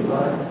forgiving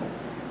blood.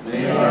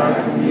 May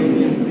our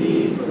communion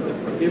be for the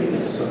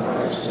forgiveness of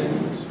our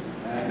sins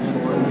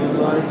and for new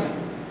life.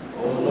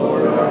 O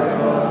Lord our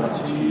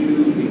God, to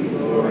you be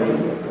glory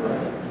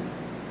forever.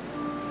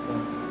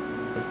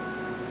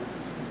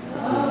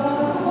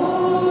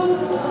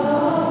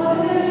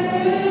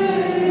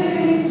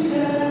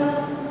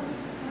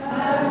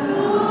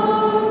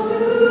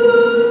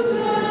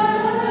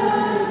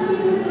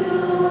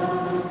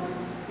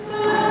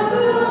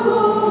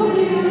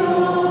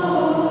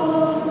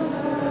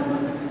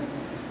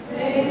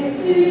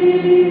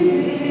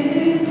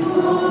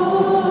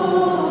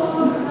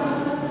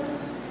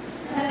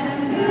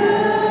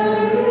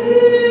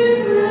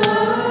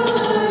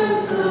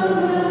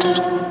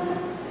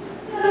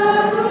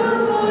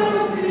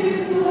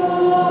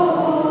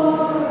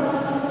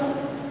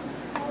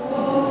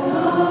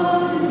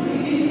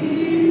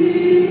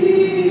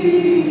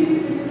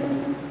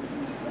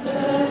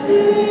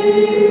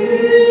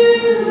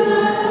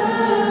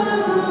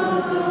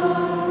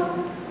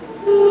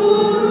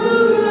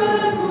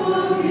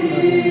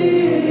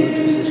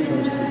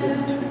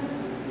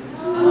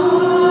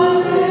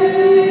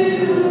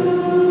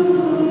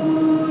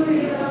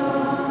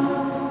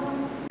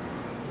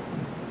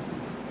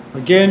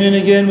 Again and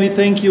again we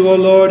thank you, O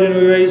Lord, and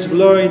we raise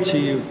glory to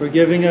you for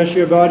giving us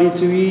your body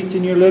to eat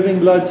and your living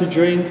blood to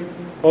drink.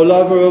 O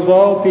lover of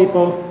all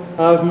people,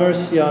 have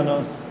mercy on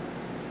us.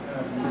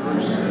 Have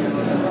mercy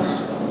on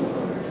us, O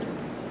Lord.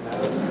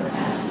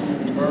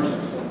 Have mercy,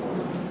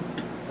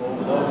 O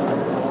lover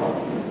of all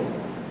people.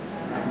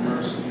 Have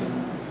mercy on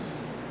us.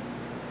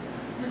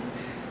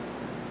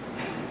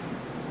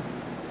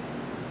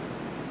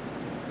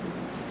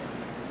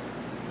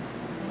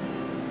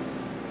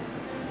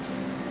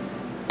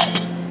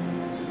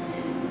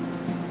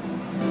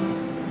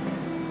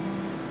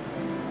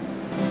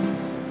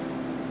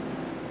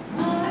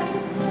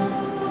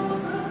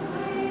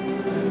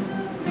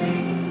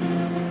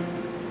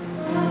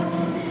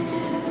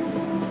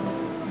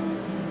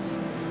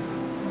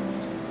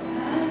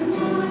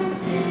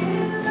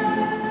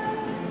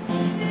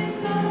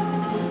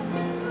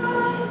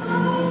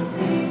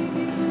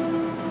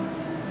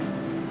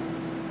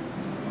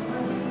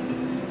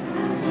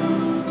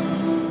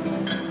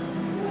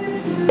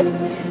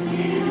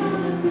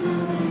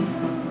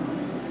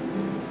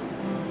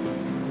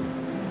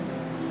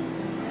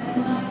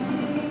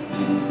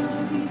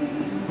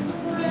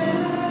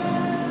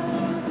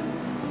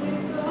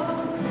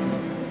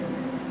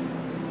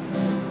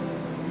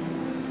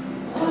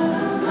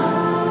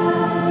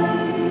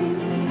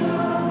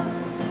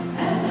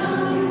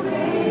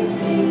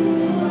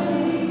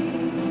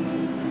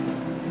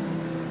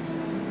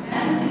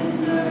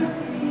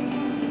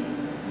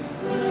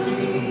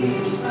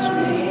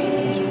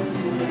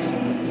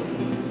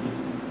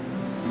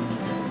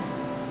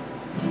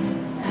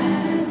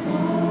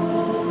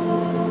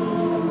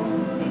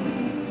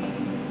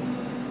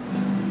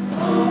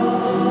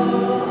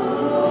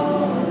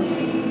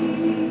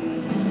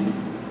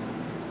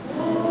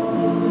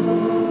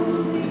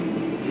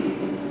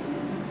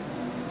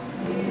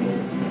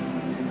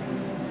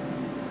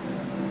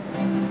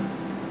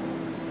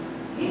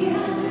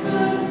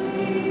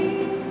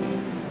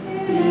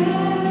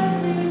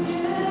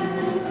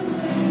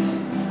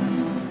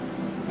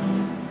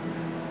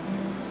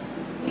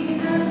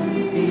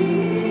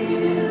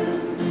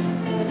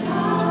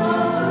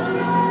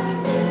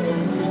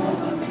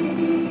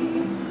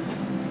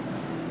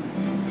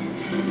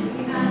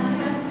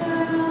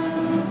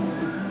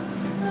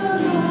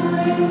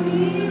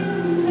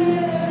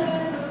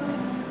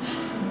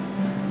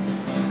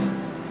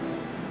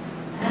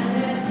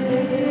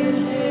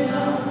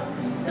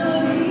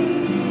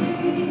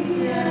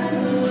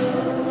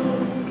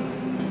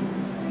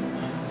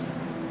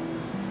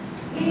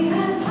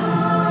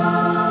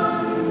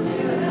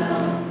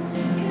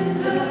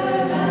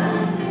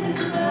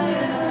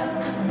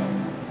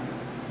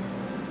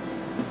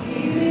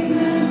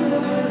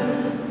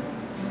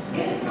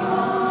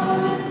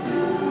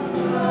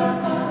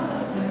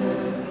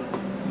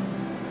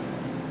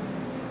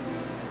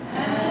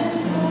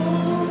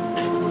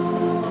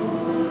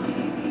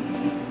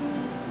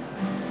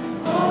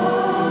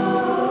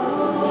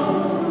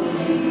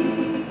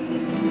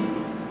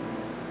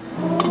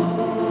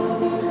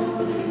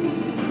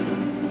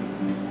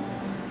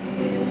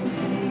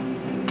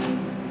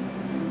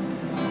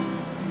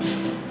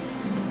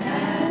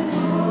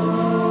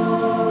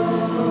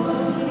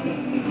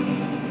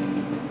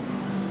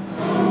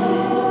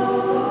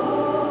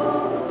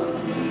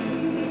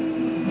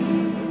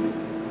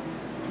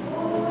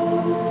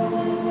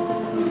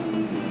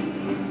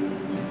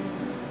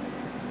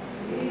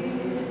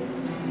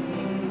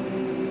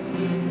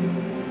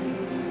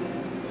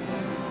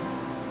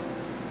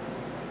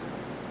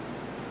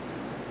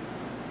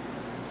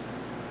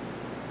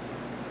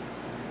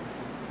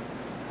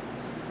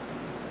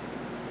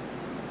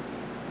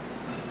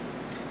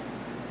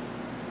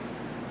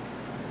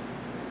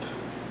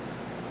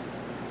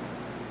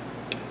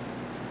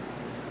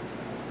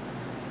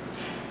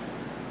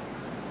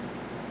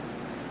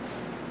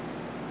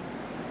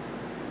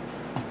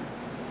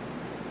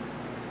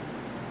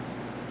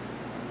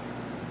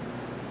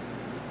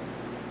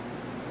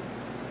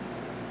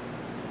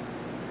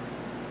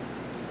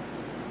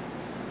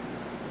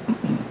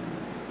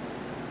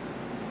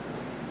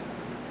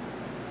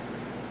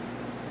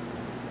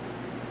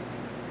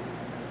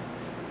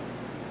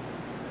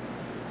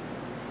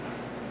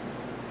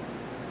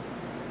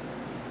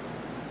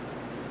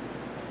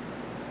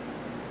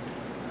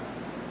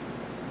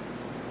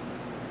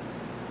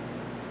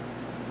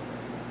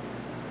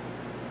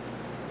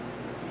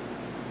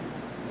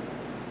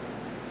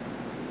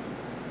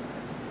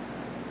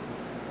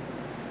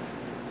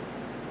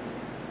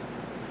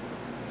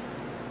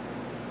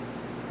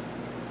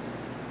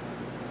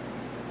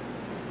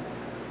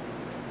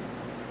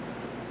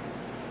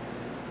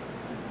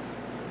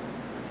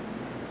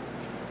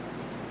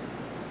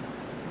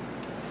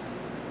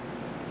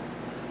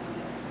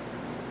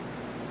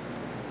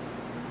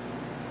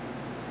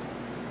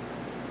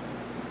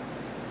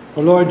 O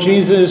Lord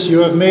Jesus, you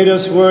have made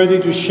us worthy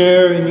to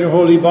share in your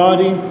holy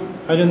body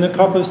and in the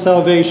cup of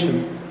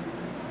salvation.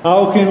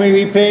 How can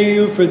we repay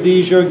you for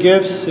these your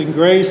gifts and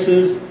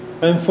graces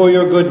and for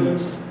your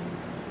goodness?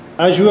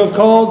 As you have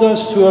called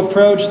us to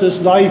approach this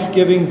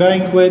life-giving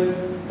banquet,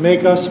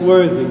 make us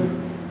worthy,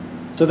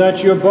 so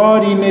that your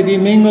body may be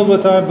mingled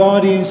with our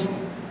bodies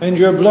and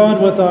your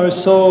blood with our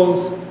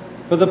souls,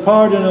 for the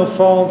pardon of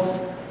faults,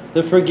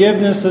 the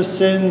forgiveness of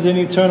sins, and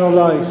eternal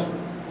life.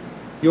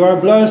 You are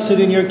blessed,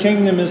 and your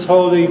kingdom is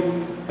holy,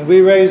 and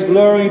we raise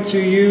glory to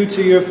you,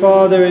 to your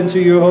Father, and to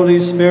your Holy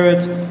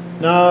Spirit,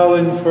 now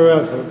and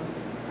forever.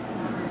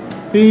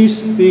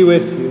 Peace be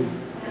with you.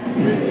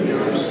 With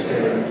your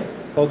spirit.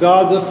 O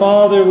God the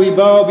Father, we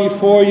bow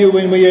before you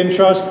when we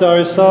entrust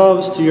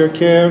ourselves to your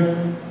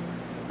care.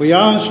 We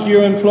ask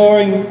you,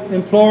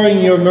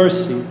 imploring your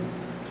mercy,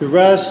 to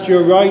rest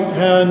your right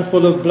hand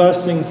full of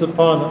blessings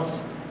upon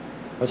us.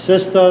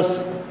 Assist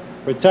us,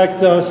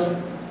 protect us,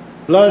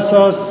 bless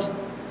us,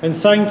 and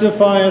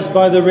sanctify us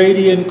by the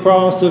radiant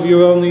cross of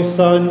your only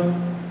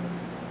Son.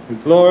 We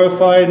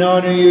glorify and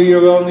honor you,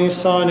 your only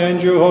Son,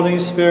 and your Holy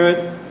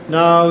Spirit,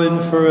 now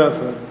and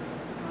forever.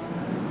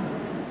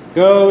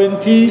 Go in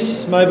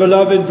peace, my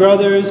beloved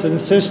brothers and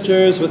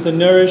sisters, with the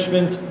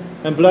nourishment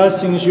and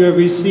blessings you have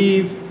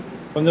received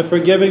from the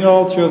forgiving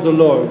altar of the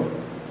Lord.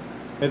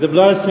 May the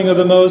blessing of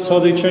the Most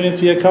Holy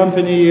Trinity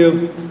accompany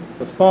you,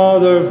 the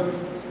Father,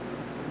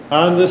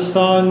 and the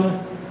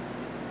Son,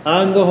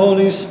 and the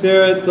Holy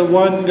Spirit, the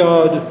one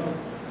God,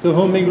 to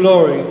whom be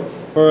glory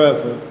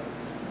forever.